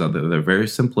songs out there that are very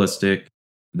simplistic,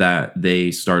 that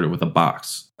they started with a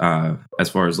box. As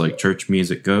far as like church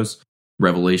music goes,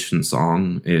 Revelation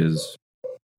Song is,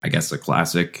 I guess, a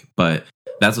classic, but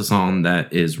that's a song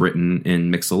that is written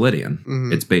in Mixolydian.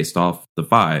 Mm-hmm. It's based off the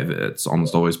 5. It's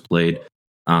almost always played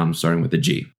starting with the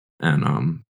G,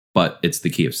 and but it's the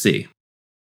key of C.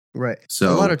 Right.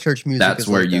 So a lot of church music. That's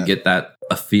where you get that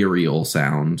ethereal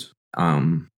sound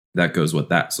that goes with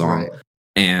that song. Right.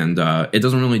 And it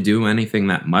doesn't really do anything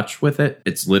that much with it.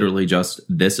 It's literally just,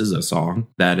 this is a song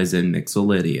that is in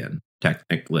Mixolydian,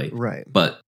 technically. Right.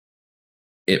 But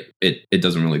it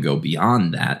doesn't really go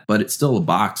beyond that. But it's still a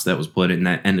box that was put in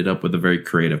that ended up with a very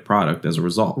creative product as a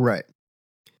result. Right.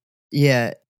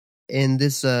 Yeah. And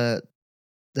this, that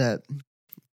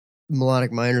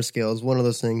melodic minor scale is one of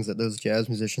those things that those jazz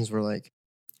musicians were like,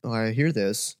 oh, I hear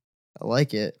this. I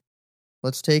like it.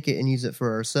 Let's take it and use it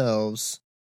for ourselves.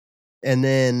 And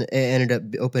then it ended up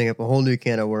opening up a whole new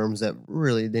can of worms that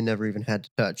really they never even had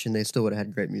to touch, and they still would have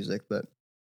had great music. But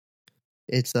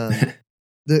it's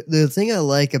the thing I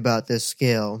like about this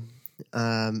scale,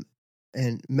 and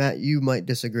Matt, you might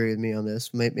disagree with me on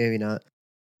this, maybe not,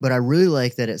 but I really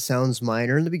like that it sounds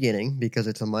minor in the beginning because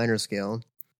it's a minor scale.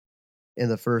 In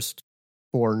the first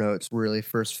 4 notes, really,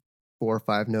 first 4 or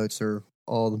 5 notes are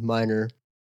all minor,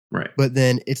 right? But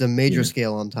then it's a major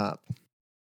scale on top.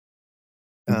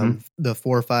 The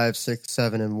 4, 5, 6,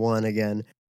 7, and 1 again.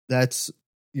 That's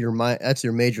your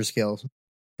major scale,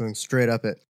 going straight up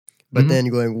it. But then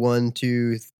going 1,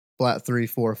 2, flat 3,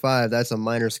 4, 5. That's a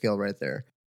minor scale right there,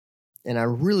 and I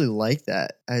really like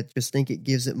that. I just think it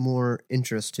gives it more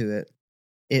interest to it.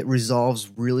 It resolves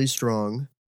really strong,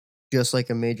 just like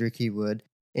a major key would,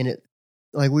 and it,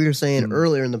 like we were saying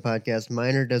earlier in the podcast,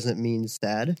 minor doesn't mean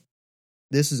sad.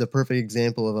 This is a perfect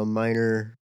example of a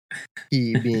minor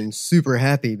key being super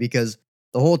happy because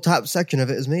the whole top section of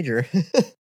it is major.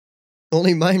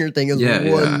 Only minor thing is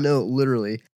one note,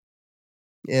 literally.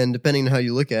 And depending on how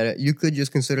you look at it, you could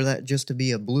just consider that just to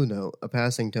be a blue note, a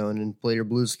passing tone, and play your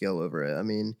blues scale over it. I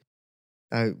mean,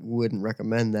 I wouldn't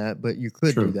recommend that, but you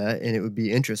could do True. that, and it would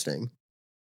be interesting.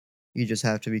 You just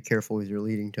have to be careful with your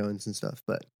leading tones and stuff.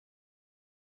 But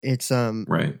it's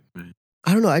Right.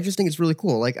 I don't know. I just think it's really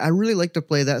cool. Like, I really like to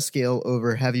play that scale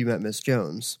over Have You Met Miss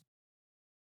Jones,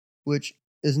 which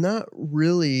is not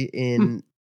really in.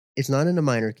 It's not in a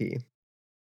minor key,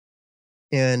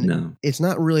 and No. it's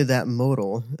not really that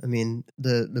modal. I mean,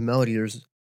 the melody, there's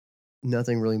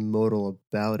nothing really modal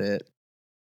about it.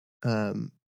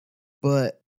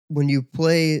 But when you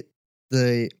play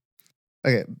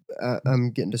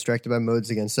I'm getting distracted by modes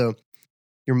again. So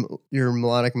your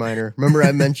melodic minor. Remember,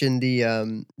 I mentioned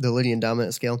the Lydian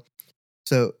dominant scale.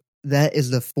 So that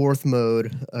is the fourth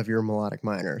mode of your melodic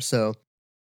minor. So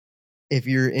if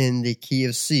you're in the key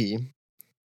of C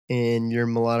in your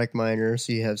melodic minor,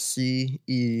 so you have C,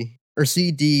 E, or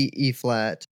C, D, E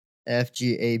flat, F,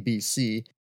 G, A, B, C.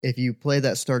 If you play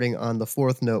that starting on the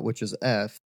fourth note, which is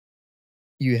F,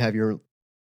 you have your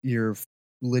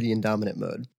Lydian dominant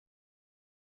mode.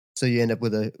 So you end up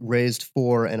with a raised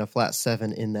 4 and a flat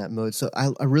 7 in that mode. So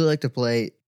I really like to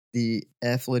play the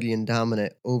F Lydian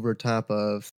dominant over top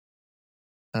of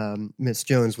Miss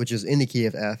Jones, which is in the key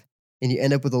of F. And you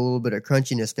end up with a little bit of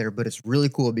crunchiness there, but it's really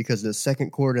cool because the second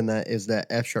chord in that is that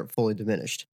F sharp fully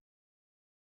diminished.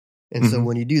 And so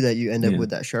when you do that, you end up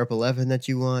with that sharp 11 that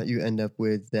you want. You end up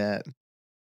with that,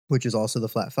 which is also the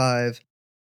flat 5.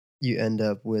 You end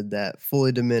up with that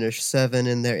fully diminished 7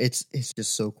 in there. It's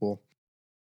just so cool.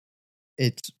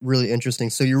 It's really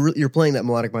interesting. So you're playing that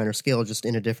melodic minor scale just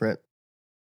in a different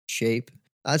shape.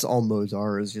 That's all modes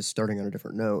are, is just starting on a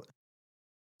different note.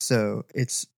 So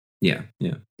it's Yeah.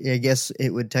 I guess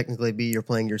it would technically be you're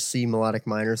playing your C melodic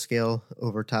minor scale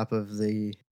over top of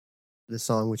the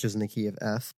song, which is in the key of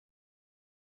F.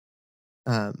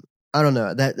 I don't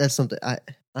know. That's something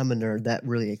I'm a nerd. That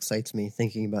really excites me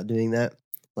thinking about doing that.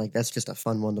 Like, that's just a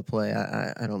fun one to play.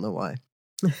 I don't know why.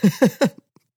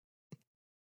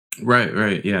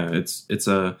 Right. Yeah. It's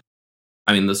a.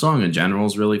 I mean, the song in general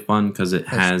is really fun because it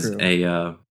has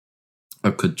a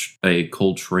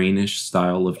Coltrane-ish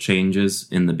style of changes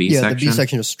in the B section. Yeah, the B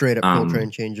section is straight up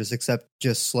Coltrane changes, except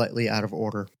just slightly out of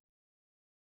order.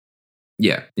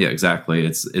 Yeah, exactly.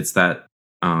 It's that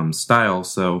style,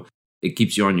 so it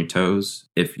keeps you on your toes.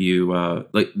 If you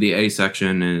like, the A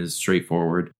section is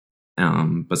straightforward.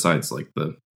 Besides like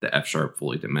the F sharp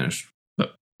fully diminished,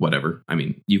 but whatever. I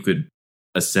mean, you could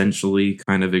essentially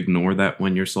kind of ignore that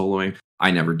when you're soloing. I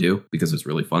never do because it's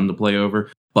really fun to play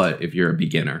over. But if you're a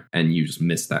beginner and you just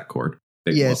miss that chord,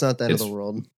 it's not the end of the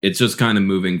world. It's just kind of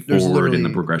moving forward in the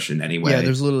progression anyway. Yeah,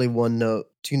 there's literally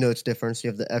two notes difference. You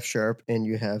have the F sharp and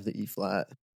you have the E flat.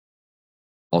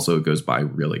 Also, it goes by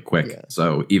really quick. Yeah.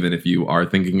 So even if you are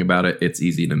thinking about it, it's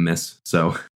easy to miss.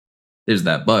 So there's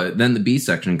that. But then the B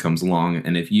section comes along,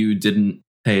 and if you didn't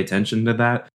pay attention to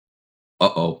that,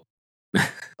 oh.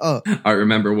 I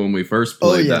remember when we first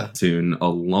played that tune a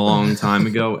long time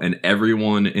ago, and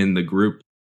everyone in the group,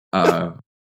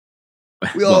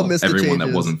 we all missed everyone the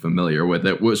that wasn't familiar with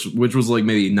it, which was like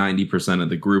maybe 90% of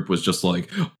the group, was just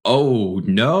like, "Oh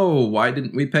no, why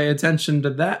didn't we pay attention to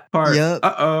that part?" Yep.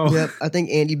 Yep. I think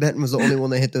Andy Benton was the only one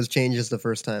that hit those changes the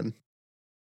first time.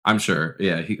 I'm sure,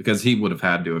 yeah, because he would have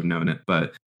had to have known it,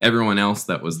 but everyone else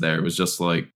that was there was just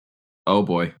like, "Oh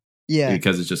boy." Yeah,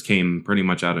 because it just came pretty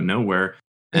much out of nowhere.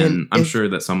 And I'm sure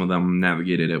that some of them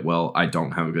navigated it well. I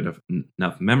don't have a good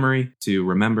enough memory to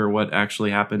remember what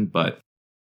actually happened, but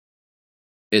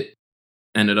it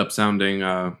ended up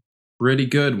sounding pretty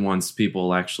good once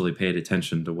people actually paid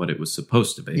attention to what it was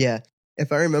supposed to be. Yeah,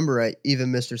 if I remember right,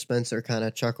 even Mr. Spencer kind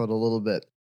of chuckled a little bit.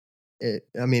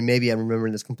 I mean, maybe I'm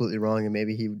remembering this completely wrong, and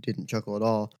maybe he didn't chuckle at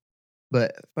all.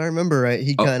 But if I remember right,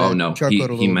 he kind of chuckled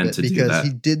a little bit because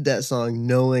he did that song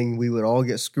knowing we would all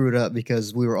get screwed up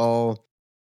because we were all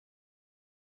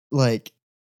like...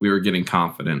 We were getting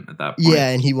confident at that point. Yeah,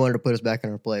 and he wanted to put us back in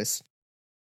our place.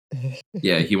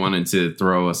 Yeah, he wanted to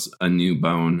throw us a new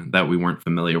bone that we weren't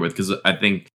familiar with, because I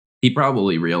think he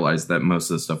probably realized that most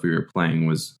of the stuff we were playing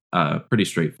was pretty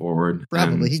straightforward.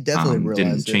 Probably, and, he definitely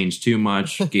realized didn't change too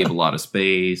much, gave a lot of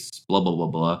space, blah, blah, blah,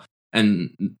 blah.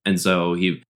 And so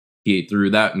he threw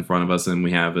that in front of us, and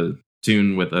we have a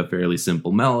tune with a fairly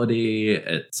simple melody.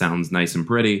 It sounds nice and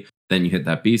pretty. Then you hit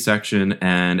that B section,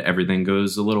 and everything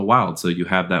goes a little wild. So you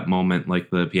have that moment like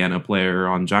the piano player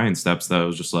on Giant Steps that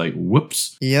was just like,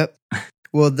 whoops. Yep.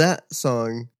 Well, that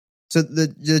song... So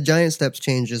the Giant Steps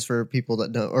changes, for people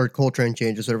that don't... Or Coltrane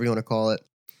changes, whatever you want to call it,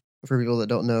 for people that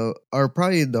don't know, are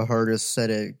probably the hardest set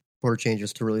of chord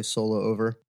changes to really solo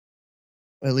over.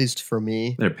 at least for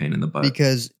me, They're a pain in the butt.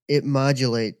 because it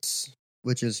modulates,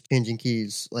 which is changing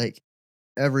keys, like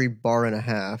every bar and a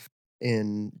half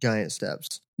in giant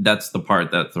steps. That's the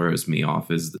part that throws me off,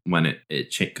 is when it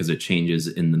because it changes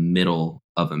in the middle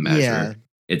of a measure. Yeah.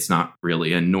 It's not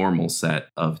really a normal set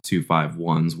of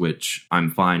 2-5-1s, which I'm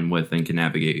fine with and can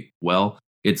navigate well.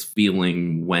 It's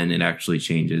feeling when it actually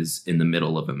changes in the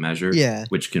middle of a measure, Yeah.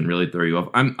 which can really throw you off.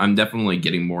 I'm definitely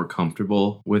getting more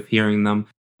comfortable with hearing them,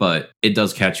 but it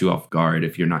does catch you off guard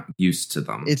if you're not used to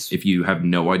them. If you have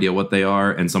no idea what they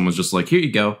are and someone's just like, here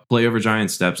you go, play over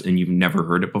giant steps, and you've never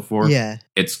heard it before, Yeah.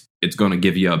 it's going to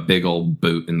give you a big old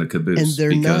boot in the caboose. And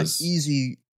they're not because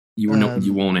easy. you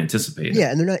won't anticipate it.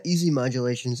 Yeah, and they're not easy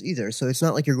modulations either. So it's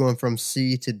not like you're going from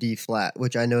C to D flat,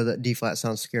 which I know that D flat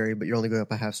sounds scary, but you're only going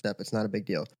up a half step. It's not a big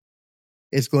deal.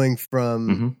 It's going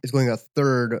from it's going a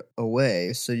third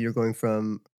away, so you're going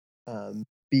from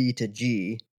B to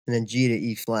G, and then G to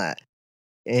E flat.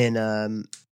 And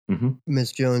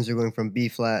Miss Jones, you're going from B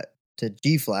flat to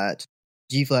G flat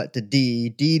to D,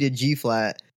 D to G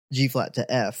flat to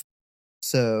F.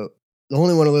 So the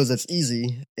only one of those that's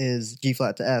easy is G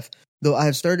flat to F. Though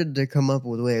I've started to come up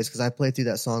with ways, because I play through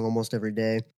that song almost every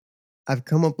day. I've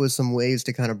come up with some ways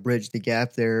to kind of bridge the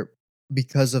gap there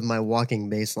because of my walking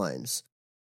bass lines.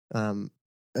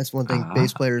 That's one thing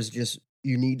bass players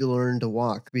you need to learn to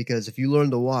walk, because if you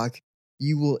learn to walk,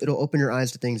 it'll open your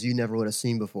eyes to things you never would have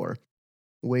seen before.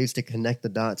 Ways to connect the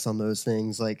dots on those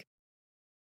things. Like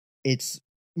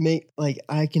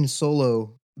I can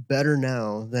solo better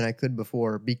now than I could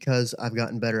before because I've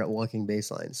gotten better at walking bass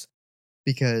lines.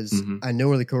 Because I know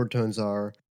where the chord tones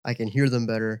are, I can hear them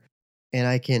better, and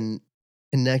I can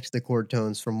connect the chord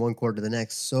tones from one chord to the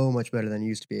next so much better than I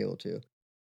used to be able to.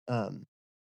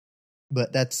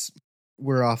 But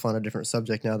we're off on a different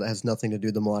subject now that has nothing to do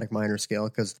with the melodic minor scale,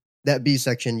 because that B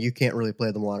section, you can't really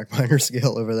play the melodic minor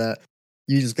scale over that.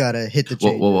 You just got to hit the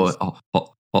changes.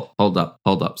 Hold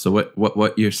up. So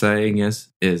what you're saying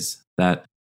is that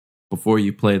before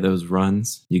you play those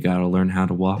runs, you got to learn how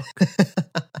to walk.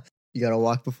 You got to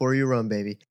walk before you run,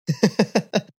 baby.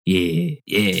 Yeah,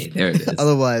 there it is.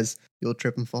 Otherwise, you'll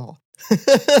trip and fall.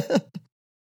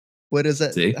 What is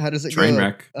that? See? How does it Train go?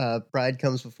 wreck. Pride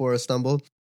comes before a stumble.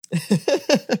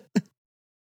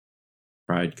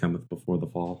 Pride cometh before the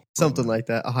fall. Something like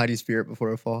that. A haughty spirit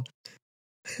before a fall.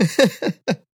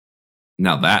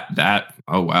 Now that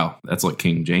oh wow, that's like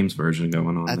King James version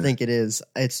going on. I think it is.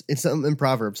 It's something in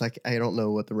Proverbs. I don't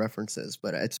know what the reference is,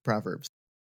 but it's Proverbs.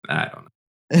 I don't know.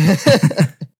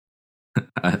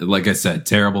 Like I said,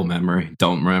 terrible memory.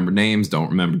 Don't remember names. Don't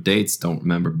remember dates. Don't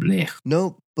remember bleh.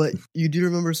 Nope, but you do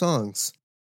remember songs,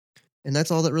 and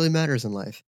that's all that really matters in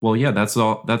life. Well, yeah, that's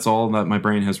all that my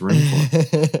brain has room for.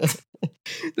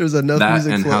 There's enough that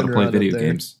music and how to play video there.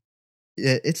 games.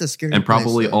 Yeah, it's a scary. And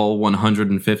probably place, all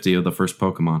 150 of the first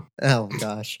Pokemon. Oh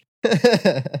gosh,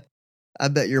 I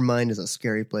bet your mind is a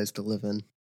scary place to live in.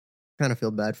 Kind of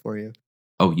feel bad for you.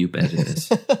 Oh, you bet it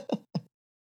is.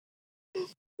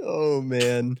 Oh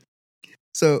man.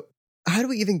 So how do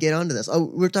we even get onto this?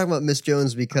 Oh, we're talking about Miss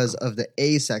Jones because of the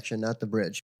A section, not the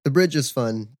bridge. The bridge is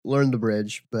fun. Learn the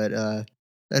bridge, but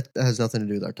that has nothing to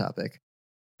do with our topic.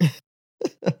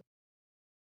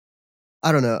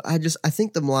 I don't know. I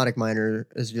think the melodic minor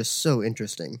is just so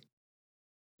interesting.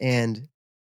 And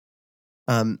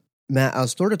Matt, I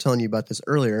was sort of telling you about this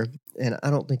earlier, and I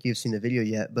don't think you've seen the video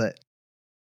yet, but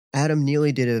Adam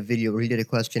Neely did a video where he did a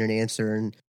question and answer,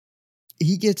 and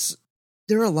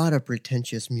there are a lot of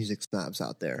pretentious music snobs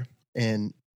out there,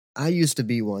 and I used to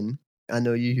be one. I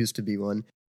know you used to be one,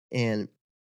 and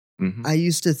I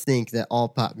used to think that all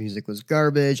pop music was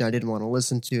garbage. I didn't want to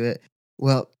listen to it.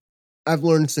 Well, I've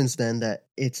learned since then that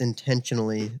it's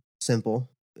intentionally simple.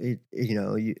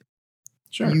 You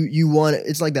want it.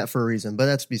 It's like that for a reason, but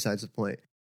that's besides the point.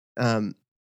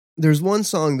 There's one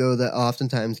song though that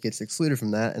oftentimes gets excluded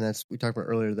from that, and that's we talked about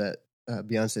earlier, that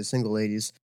Beyonce's "Single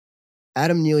Ladies."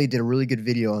 Adam Neely did a really good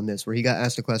video on this where he got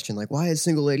asked a question like, why is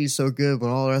Single Ladies so good when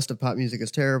all the rest of pop music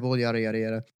is terrible, yada, yada,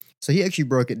 yada. So he actually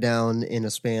broke it down in a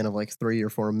span of like 3 or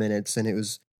 4 minutes, and it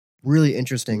was really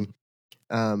interesting.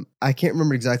 I can't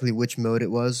remember exactly which mode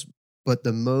it was, but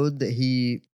the mode that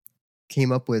he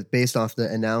came up with based off the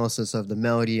analysis of the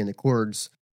melody and the chords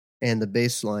and the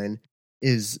bass line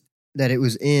is that it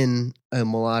was in a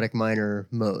melodic minor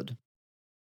mode.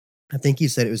 I think he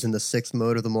said it was in the 6th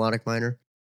mode of the melodic minor.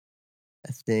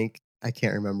 I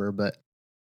can't remember, but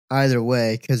either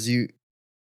way, because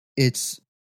it's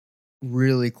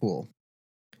really cool.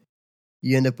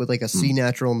 You end up with like a C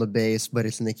natural in the bass, but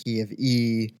it's in the key of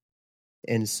E,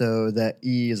 and so that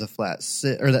E is a flat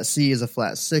 6, or that C is a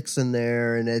flat 6 in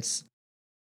there, and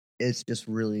it's just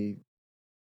really,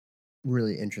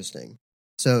 really interesting.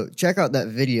 So check out that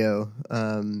video.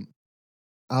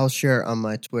 I'll share it on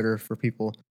my Twitter for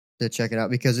people to check it out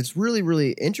because it's really,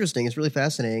 really interesting. It's really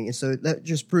fascinating. And so that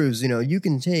just proves, you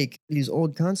can take these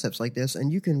old concepts like this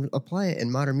and you can apply it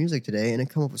in modern music today and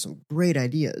come up with some great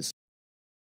ideas.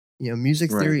 Music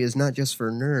theory is not just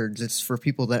for nerds. It's for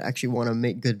people that actually want to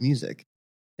make good music.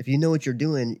 If you know what you're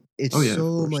doing, it's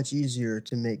so much easier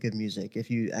to make good music if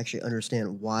you actually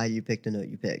understand why you picked the note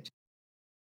you picked.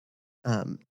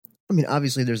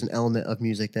 Obviously there's an element of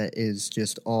music that is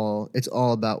just it's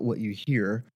all about what you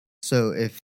hear. So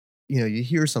if, you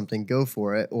hear something, go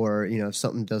for it. Or, if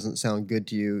something doesn't sound good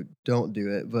to you, don't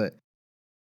do it. But,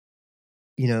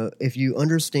 if you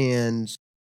understand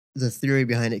the theory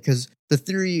behind it, because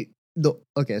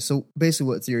so basically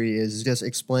what theory is just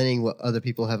explaining what other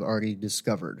people have already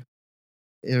discovered.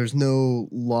 There's no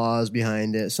laws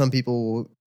behind it. Some people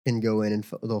can go in and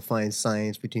they'll find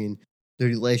science between the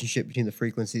relationship between the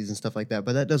frequencies and stuff like that,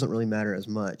 but that doesn't really matter as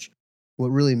much. What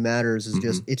really matters is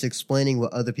just it's explaining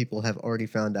what other people have already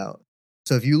found out.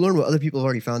 So if you learn what other people have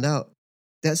already found out,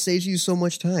 that saves you so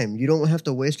much time. You don't have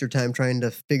to waste your time trying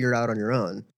to figure it out on your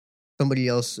own. Somebody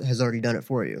else has already done it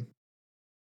for you.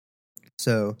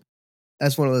 So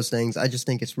that's one of those things. I just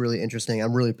think it's really interesting.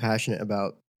 I'm really passionate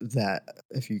about that,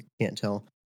 if you can't tell.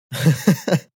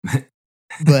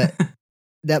 But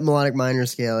that melodic minor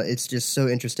scale, it's just so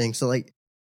interesting. So like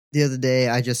the other day,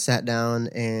 I just sat down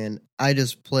and I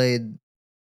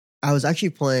was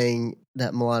actually playing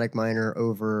that melodic minor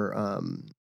over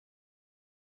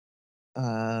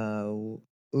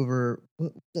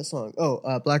what's that song?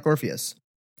 Black Orpheus.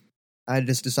 I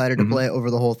just decided to play it over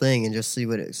the whole thing and just see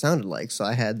what it sounded like. So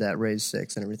I had that raised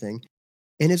 6 and everything.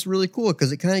 And it's really cool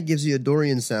because it kind of gives you a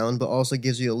Dorian sound, but also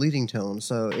gives you a leading tone.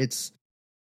 So it's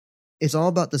all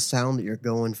about the sound that you're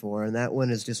going for. And that one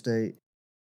is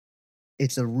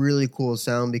it's a really cool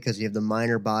sound because you have the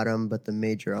minor bottom, but the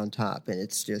major on top. And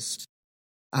it's just,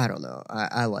 I don't know.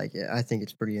 I like it. I think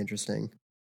it's pretty interesting.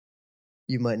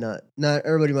 You might not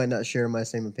everybody might not share my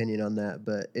same opinion on that,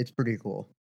 but it's pretty cool.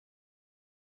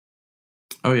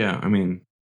 Oh yeah,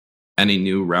 any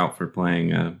new route for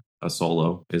playing a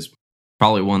solo is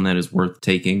probably one that is worth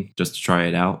taking just to try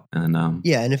it out. And and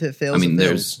if it fails,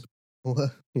 there's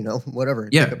whatever.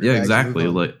 Yeah, exactly.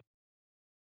 Like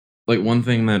one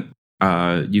thing that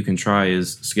you can try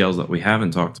is scales that we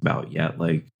haven't talked about yet,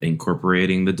 like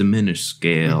incorporating the diminished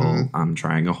scale.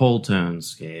 Trying a whole tone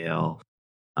scale.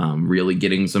 Really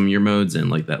getting some of your modes in,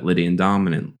 like that Lydian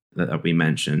dominant that we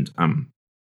mentioned.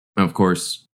 Of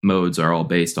course, modes are all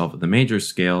based off of the major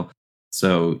scale,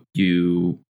 so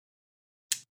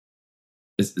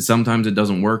sometimes it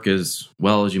doesn't work as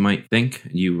well as you might think.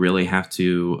 You really have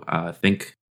to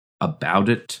think about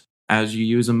it as you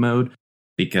use a mode,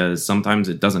 because sometimes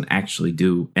it doesn't actually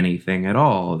do anything at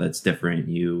all that's different.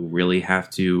 You really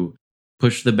have to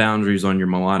push the boundaries on your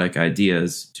melodic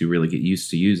ideas to really get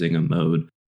used to using a mode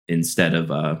instead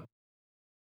of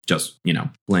just,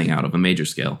 playing out of a major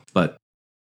scale. But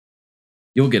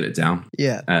you'll get it down.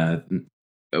 Yeah.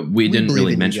 We didn't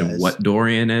really mention what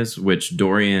Dorian is, which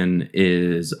Dorian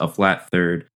is a flat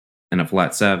third and a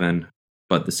flat 7,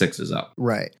 but the 6 is up.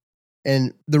 Right.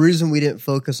 And the reason we didn't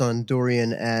focus on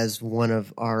Dorian as one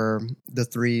of the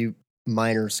 3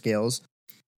 minor scales,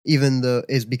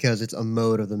 is because it's a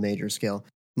mode of the major scale.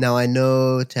 Now I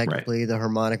know technically the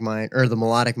harmonic minor or the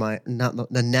melodic minor, not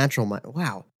the natural minor.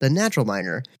 Wow, the natural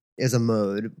minor is a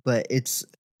mode, but it's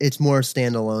more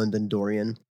standalone than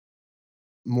Dorian.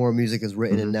 More music is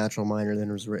written in natural minor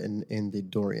than was written in the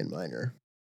Dorian minor.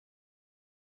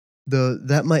 Though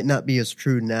that might not be as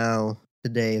true now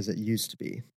today as it used to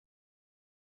be.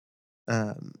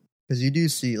 Because you do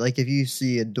see, like, if you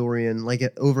see a Dorian, like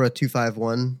over a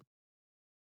 251,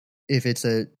 if it's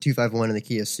a 251 in the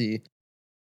key of C,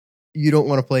 you don't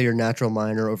want to play your natural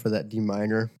minor over that D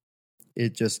minor.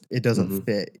 It doesn't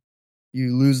fit.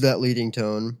 You lose that leading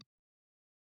tone,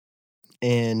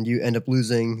 and you end up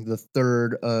losing the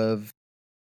third of,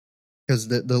 because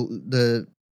the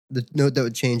note that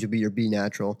would change would be your B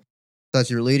natural. So that's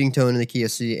your leading tone in the key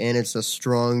of C, and it's a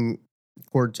strong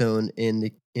chord tone in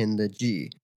the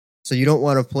G. So you don't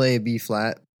want to play B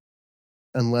flat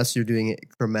unless you're doing it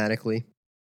chromatically.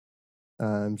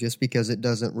 Just because it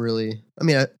doesn't really.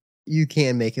 You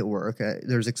can make it work.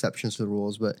 There's exceptions to the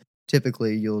rules, but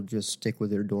typically you'll just stick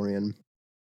with your Dorian.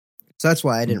 So that's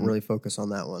why I didn't really focus on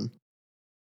that one.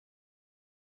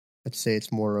 I'd say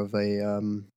it's more of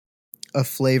a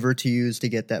flavor to use to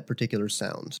get that particular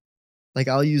sound. Like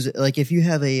I'll use it. Like if you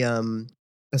have a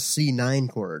C9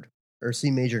 chord or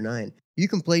C major 9, you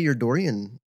can play your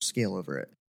Dorian scale over it.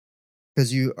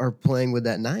 because you are playing with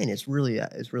that 9. It's really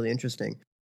interesting.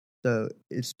 So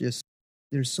it's just,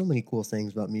 there's so many cool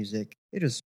things about music.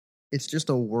 It's just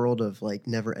a world of like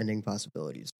never ending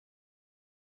possibilities.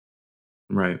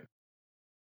 Right.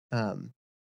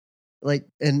 Like,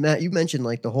 and Matt, you mentioned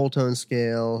like the whole tone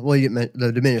scale. Well, you meant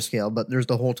the diminished scale, but there's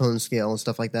the whole tone scale and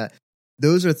stuff like that.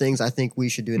 Those are things I think we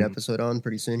should do an episode on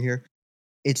pretty soon here.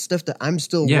 It's stuff that I'm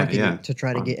still working to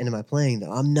try to get into my playing,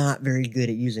 though. I'm not very good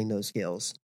at using those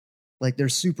scales. Like, they're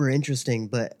super interesting,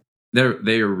 but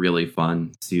they are really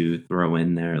fun to throw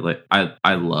in there. Like,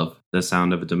 I love the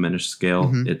sound of a diminished scale.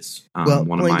 Mhm. It's Well,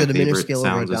 one of playing my the diminished favorite scale over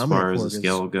a sounds as dominant far as the chord is,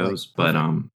 scale goes. like,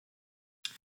 But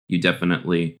you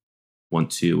definitely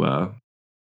want to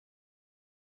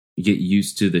get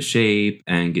used to the shape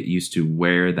and get used to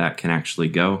where that can actually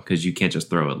go, because you can't just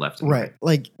throw it left and right.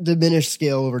 Like, diminished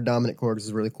scale over dominant chords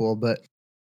is really cool, but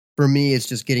for me, it's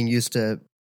just getting used to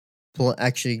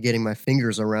actually getting my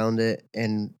fingers around it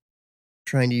and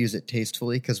trying to use it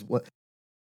tastefully. Because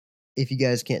if you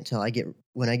guys can't tell,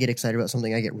 when I get excited about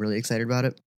something, I get really excited about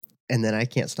it, and then I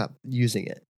can't stop using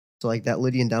it. So like that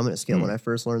Lydian dominant scale, when I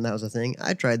first learned that was a thing,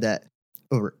 I tried that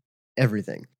over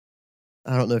everything.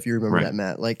 I don't know if you remember that,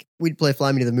 Matt. Like, we'd play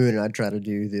Fly Me to the Moon, and I'd try to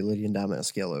do the Lydian dominant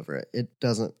scale over it. It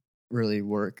doesn't really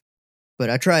work,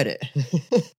 but I tried it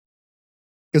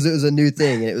because it was a new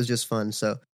thing, and it was just fun.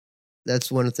 So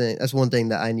that's one thing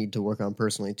that I need to work on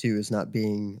personally too, is not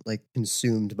being like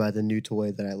consumed by the new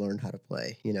toy that I learned how to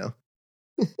play.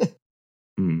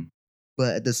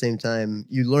 But at the same time,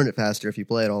 you learn it faster if you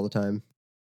play it all the time.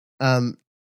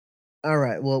 All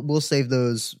right. Well, we'll save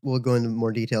those. We'll go into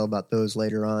more detail about those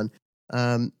later on.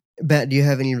 Matt, do you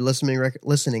have any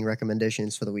listening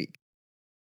recommendations for the week?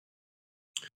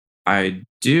 I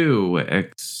do,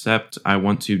 except I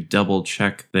want to double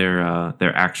check their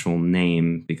actual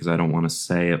name, because I don't want to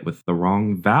say it with the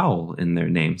wrong vowel in their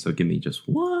name. So give me just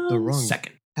one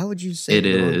second. How would you say it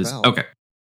is? Wrong vowel? Okay.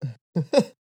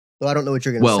 Well, I don't know what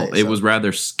you're going to say. Well, it was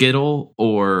rather Skittle,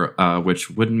 or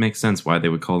which wouldn't make sense why they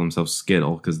would call themselves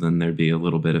Skittle, because then there'd be a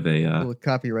little bit of a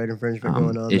copyright infringement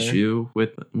going on issue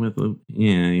with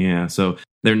yeah. So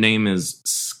their name is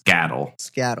Scattle.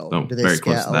 Scattle. So do they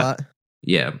scat a lot?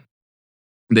 Yeah.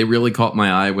 They really caught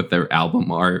my eye with their album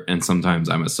art, and sometimes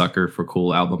I'm a sucker for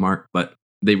cool album art, but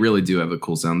they really do have a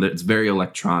cool sound. It's very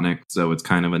electronic, so it's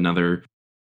kind of another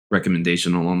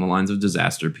recommendation along the lines of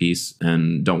Disaster Piece.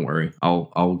 And don't worry,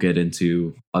 I'll get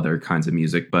into other kinds of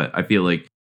music, but I feel like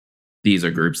these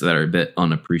are groups that are a bit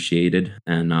unappreciated,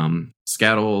 and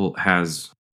Scattle has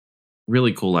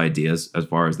really cool ideas as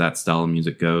far as that style of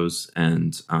music goes.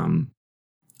 And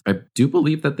I do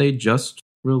believe that they just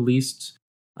released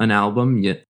an album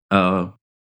yet.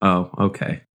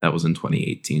 Okay, that was in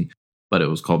 2018, but it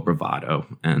was called Bravado,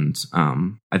 and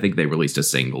I think they released a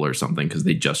single or something, because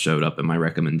they just showed up in my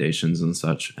recommendations and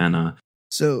such. And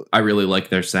so I really like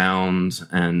their sound,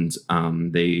 and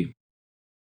they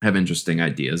have interesting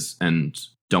ideas and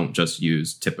don't just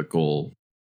use typical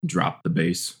drop the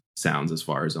bass sounds as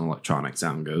far as an electronic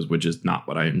sound goes, which is not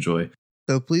what I enjoy.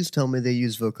 So please tell me they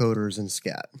use vocoders and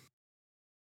scat.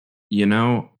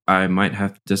 I might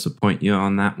have to disappoint you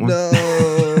on that one.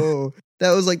 No,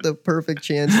 that was like the perfect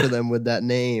chance for them with that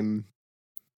name.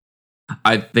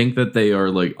 I think that they are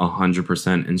like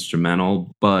 100%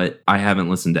 instrumental, but I haven't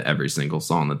listened to every single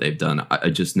song that they've done. I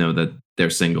just know that their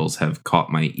singles have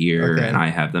caught my ear, and I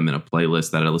have them in a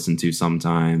playlist that I listen to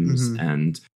sometimes. Mm-hmm.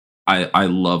 And I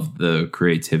love the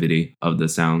creativity of the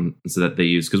sounds that they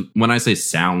use. Because when I say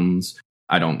sounds,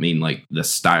 I don't mean like the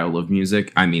style of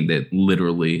music. I mean that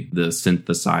literally the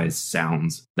synthesized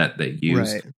sounds that they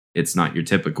use. Right. It's not your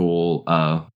typical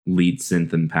lead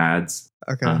synth and pads.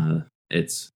 Okay.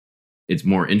 It's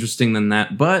more interesting than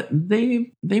that, but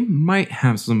they might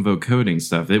have some vocoding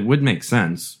stuff. It would make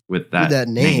sense with that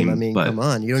name. I mean, come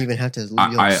on, you don't even have to.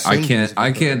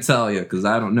 I can't tell you, because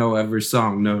I don't know every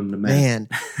song known to man.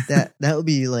 Man, that would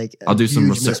be like I'll do some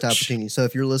research. Missed opportunity. So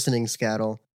if you're listening,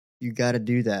 Scattle, you got to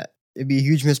do that. It'd be a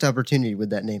huge missed opportunity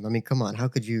with that name. I mean, come on, how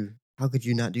could you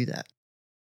not do that?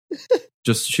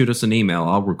 Just shoot us an email.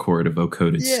 I'll record a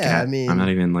vocoded scat. I mean, I'm not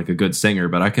even like a good singer,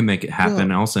 but I can make it happen.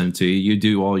 Well, I'll send it to you. You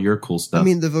do all your cool stuff. I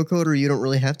mean, the vocoder, you don't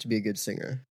really have to be a good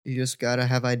singer. You just gotta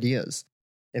have ideas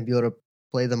and be able to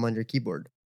play them on your keyboard.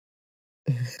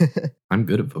 I'm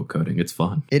good at vocoding. It's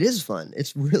fun. It is fun.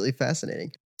 It's really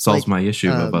fascinating. Solves my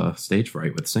issue of stage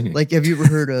fright with singing. Like, have you ever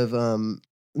heard of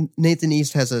Nathan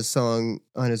East has a song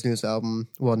on his newest album.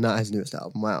 Well, not his newest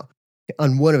album. Wow.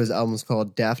 On one of his albums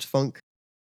called Daft Funk,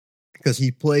 because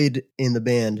he played in the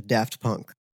band Daft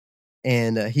Punk.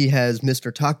 And he has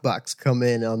Mr. Talkbox come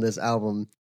in on this album,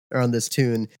 or on this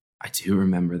tune, I do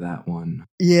remember that one.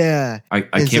 Yeah. I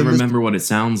can't remember what it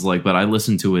sounds like, but I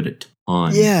listened to it a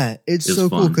ton. Yeah, it's so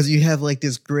fun. cool because you have like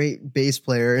this great bass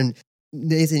player, and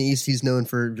Nathan East, he's known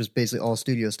for just basically all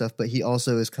studio stuff, but he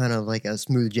also is kind of like a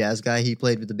smooth jazz guy. He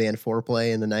played with the band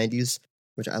Fourplay in the 90s,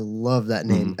 which I love that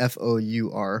name,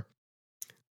 Four.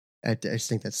 I just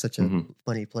think that's such a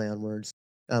funny play on words.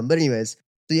 But anyways,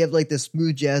 so you have like this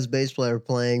smooth jazz bass player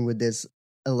playing with this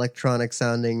electronic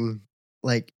sounding,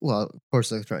 like, well, of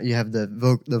course, electronic. You have the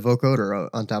vocoder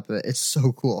on top of it. It's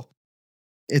so cool.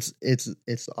 It's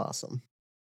awesome.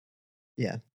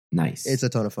 Yeah, nice. It's a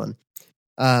ton of fun.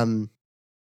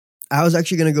 I was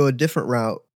actually going to go a different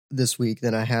route this week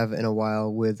than I have in a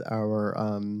while with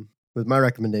our with my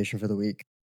recommendation for the week.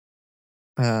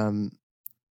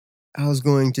 I was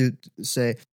going to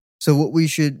say, so what we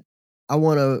should, I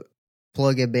want to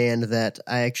plug a band that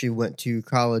I actually went to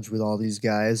college with all these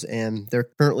guys, and they're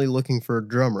currently looking for a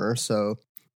drummer. So if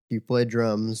you play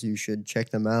drums, you should check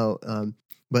them out.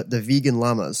 But the Vegan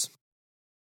Llamas.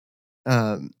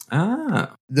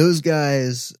 Those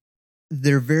guys,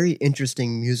 they're very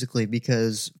interesting musically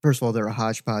because, first of all, they're a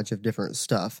hodgepodge of different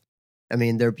stuff. I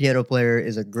mean, their piano player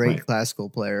is a great classical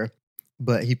player,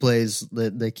 but he plays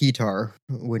the guitar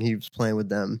when he was playing with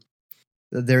them.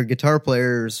 Their guitar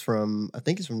player is I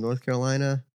think he's from North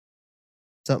Carolina,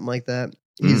 something like that.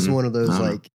 He's one of those,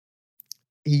 like,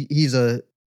 he's a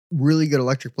really good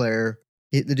electric player.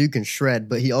 The dude can shred,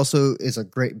 but he also is a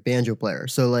great banjo player.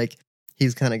 So, like,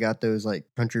 he's kind of got those, like,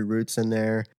 country roots in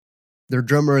there. Their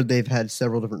drummer, they've had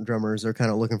several different drummers. They're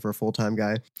kind of looking for a full-time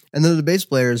guy. And then the bass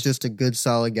player is just a good,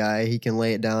 solid guy. He can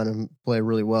lay it down and play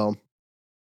really well.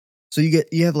 So you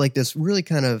have like this really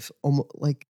kind of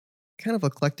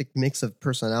eclectic mix of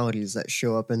personalities that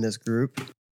show up in this group.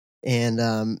 And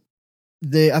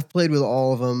I've played with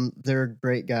all of them. They're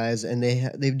great guys, and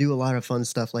they do a lot of fun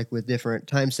stuff, like with different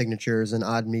time signatures and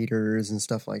odd meters and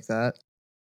stuff like that.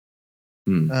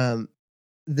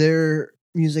 Their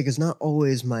music is not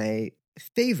always my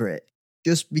favorite,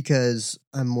 just because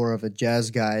I'm more of a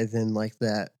jazz guy than like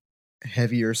that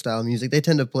heavier style music. They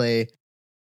do play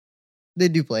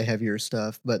heavier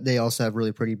stuff, but they also have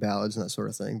really pretty ballads and that sort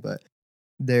of thing. But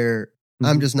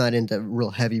I'm just not into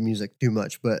real heavy music too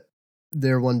much, but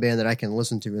they're one band that I can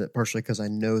listen to, partially because I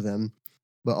know them,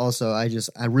 but also I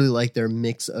really like their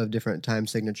mix of different time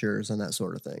signatures and that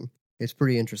sort of thing. It's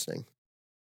pretty interesting.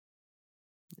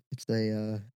 It's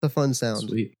a fun sound.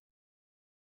 Sweet.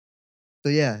 So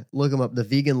yeah, look them up. The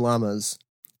Vegan Llamas.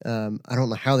 I don't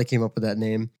know how they came up with that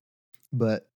name,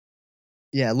 but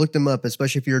yeah, look them up,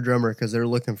 especially if you're a drummer, because they're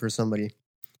looking for somebody.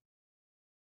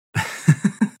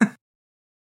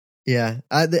 Yeah,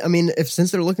 I mean,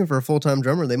 since they're looking for a full-time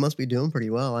drummer, they must be doing pretty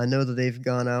well. I know that they've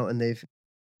gone out and they've.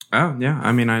 Oh yeah,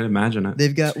 I mean, I'd imagine it.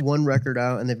 They've got one record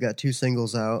out and they've got 2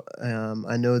 singles out.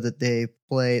 I know that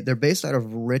they're based out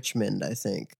of Richmond, I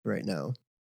think, right now.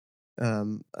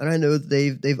 And I know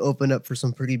they've opened up for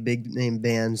some pretty big name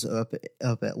bands up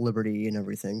at Liberty and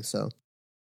everything. So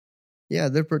yeah,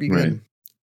 they're pretty good.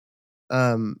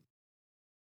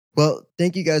 Well,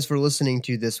 thank you guys for listening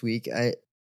to this week.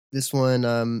 This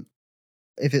one,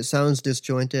 if it sounds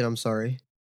disjointed, I'm sorry.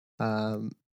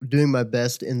 Doing my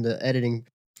best in the editing.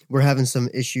 We're having some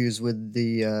issues with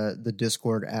the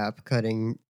Discord app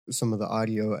cutting some of the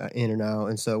audio in and out,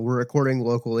 and so we're recording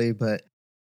locally, but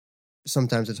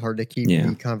sometimes it's hard to keep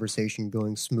the conversation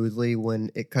going smoothly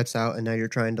when it cuts out, and now you're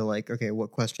trying to, like, okay,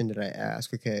 what question did I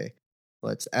ask? Okay,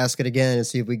 let's ask it again and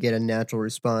see if we get a natural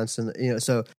response. And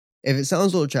so if it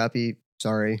sounds a little choppy,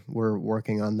 sorry, we're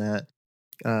working on that.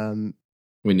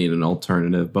 We need an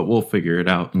alternative, but we'll figure it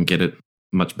out and get it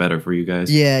much better for you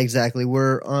guys. Yeah, exactly.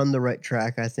 We're on the right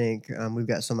track, I think. We've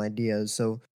got some ideas,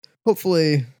 so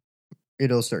hopefully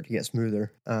it'll start to get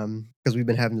smoother, because we've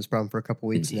been having this problem for a couple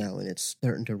weeks now, and it's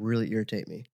starting to really irritate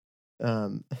me.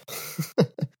 But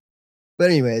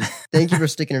anyways, thank you for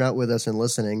sticking it out with us and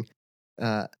listening.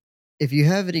 If you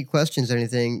have any questions or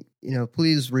anything,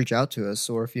 please reach out to us,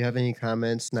 or if you have any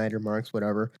comments, snide remarks,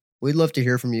 whatever, we'd love to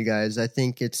hear from you guys. I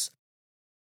think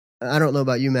I don't know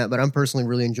about you, Matt, but I'm personally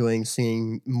really enjoying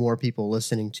seeing more people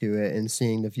listening to it and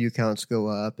seeing the view counts go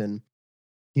up and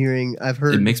I've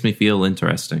heard. It makes me feel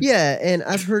interesting. Yeah, and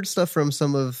I've heard stuff from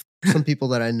some people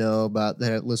that I know about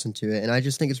that have listened to it, and I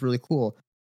just think it's really cool.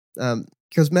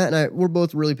 Because Matt and we're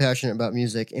both really passionate about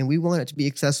music, and we want it to be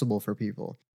accessible for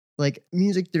people. Like,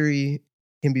 music theory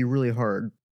can be really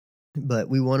hard, but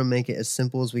we want to make it as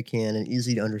simple as we can and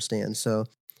easy to understand. So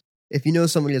if you know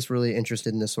somebody that's really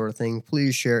interested in this sort of thing,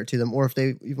 please share it to them. Or if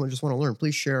they even just want to learn,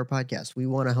 please share our podcast. We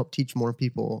want to help teach more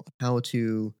people how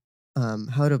to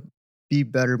be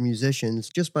better musicians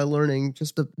just by learning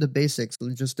just the basics,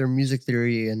 just their music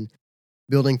theory and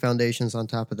building foundations on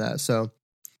top of that. So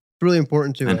it's really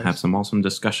important to and us. have some awesome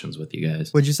discussions with you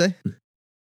guys. What'd you say?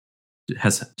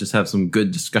 Just have some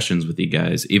good discussions with you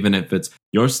guys, even if it's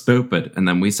you're stupid, and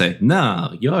then we say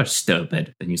no, you're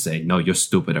stupid, and you say no, you're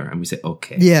stupider, and we say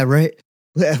okay. Yeah, right.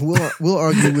 Yeah, we'll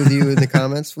argue with you in the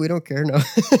comments. We don't care. No.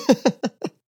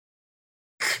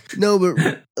 No,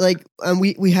 but like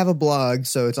we have a blog,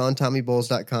 so it's on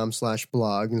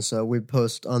tommybowles.com/blog, and so we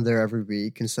post on there every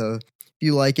week. And so if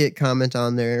you like it, comment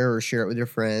on there or share it with your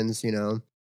friends. You know, if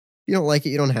you don't like it,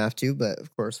 you don't have to, but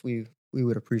of course we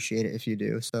would appreciate it if you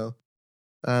do. So,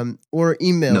 or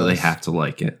email. No, they us. have to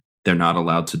like it. They're not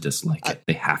allowed to dislike it.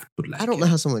 They have to like it. I don't know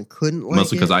how someone couldn't like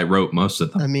Mostly it. because I wrote most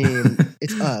of them. I mean,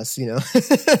 it's us, you know.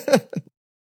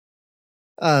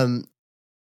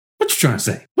 What you trying to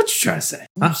say? What you trying to say?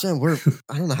 I'm saying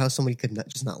I don't know how somebody could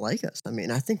just not like us. I mean,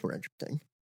 I think we're interesting.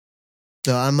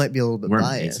 So I might be a little bit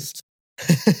biased.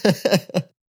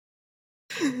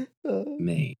 Oh,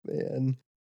 man,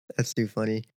 that's too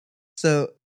funny.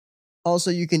 So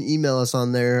also you can email us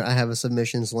on there. I have a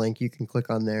submissions link. You can click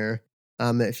on there.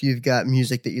 If you've got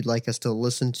music that you'd like us to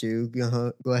listen to,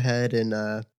 go ahead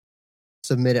and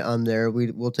submit it on there.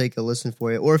 We'll take a listen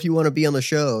for you. Or if you want to be on the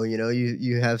show, you know,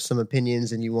 you have some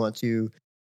opinions and you want to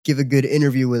give a good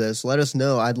interview with us, let us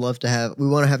know. We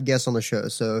want to have guests on the show.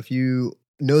 So if you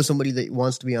know somebody that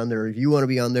wants to be on there, or if you want to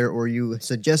be on there, or you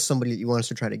suggest somebody that you want us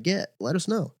to try to get, let us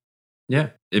know. Yeah.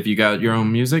 If you got your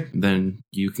own music, then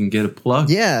you can get a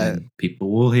plug. Yeah. And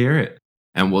people will hear it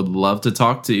and would love to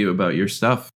talk to you about your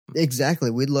stuff.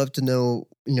 Exactly. We'd love to know,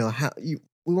 you know,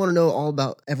 we want to know all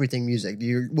about everything music.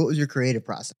 What was your creative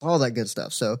process? All that good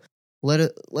stuff. So let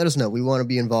us know. We want to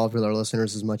be involved with our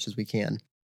listeners as much as we can.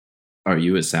 Are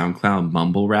you a SoundCloud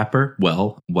mumble rapper?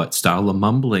 Well, what style of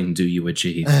mumbling do you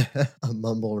achieve? A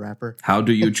mumble rapper. How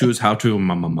do you choose how to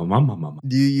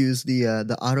Do you use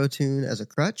the auto-tune as a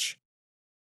crutch?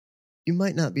 You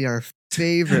might not be our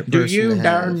favorite person. Do you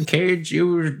darn kids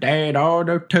use that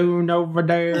auto-tune over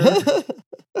there?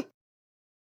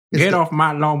 Get off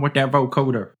my lawn with that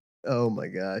vocoder. Oh my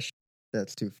gosh.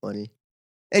 That's too funny.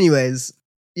 Anyways,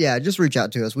 yeah, just reach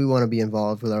out to us. We want to be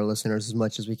involved with our listeners as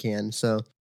much as we can. So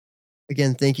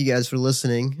again, thank you guys for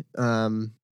listening.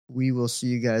 We will see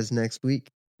you guys next week.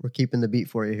 We're keeping the beat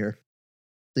for you here.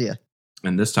 See ya.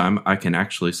 And this time I can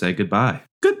actually say goodbye.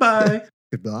 Goodbye.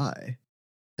 Goodbye.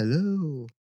 Hello.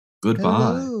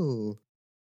 Goodbye. Hello.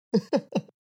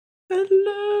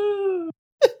 Hello.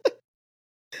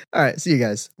 All right. See you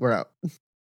guys. We're out.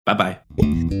 Bye-bye.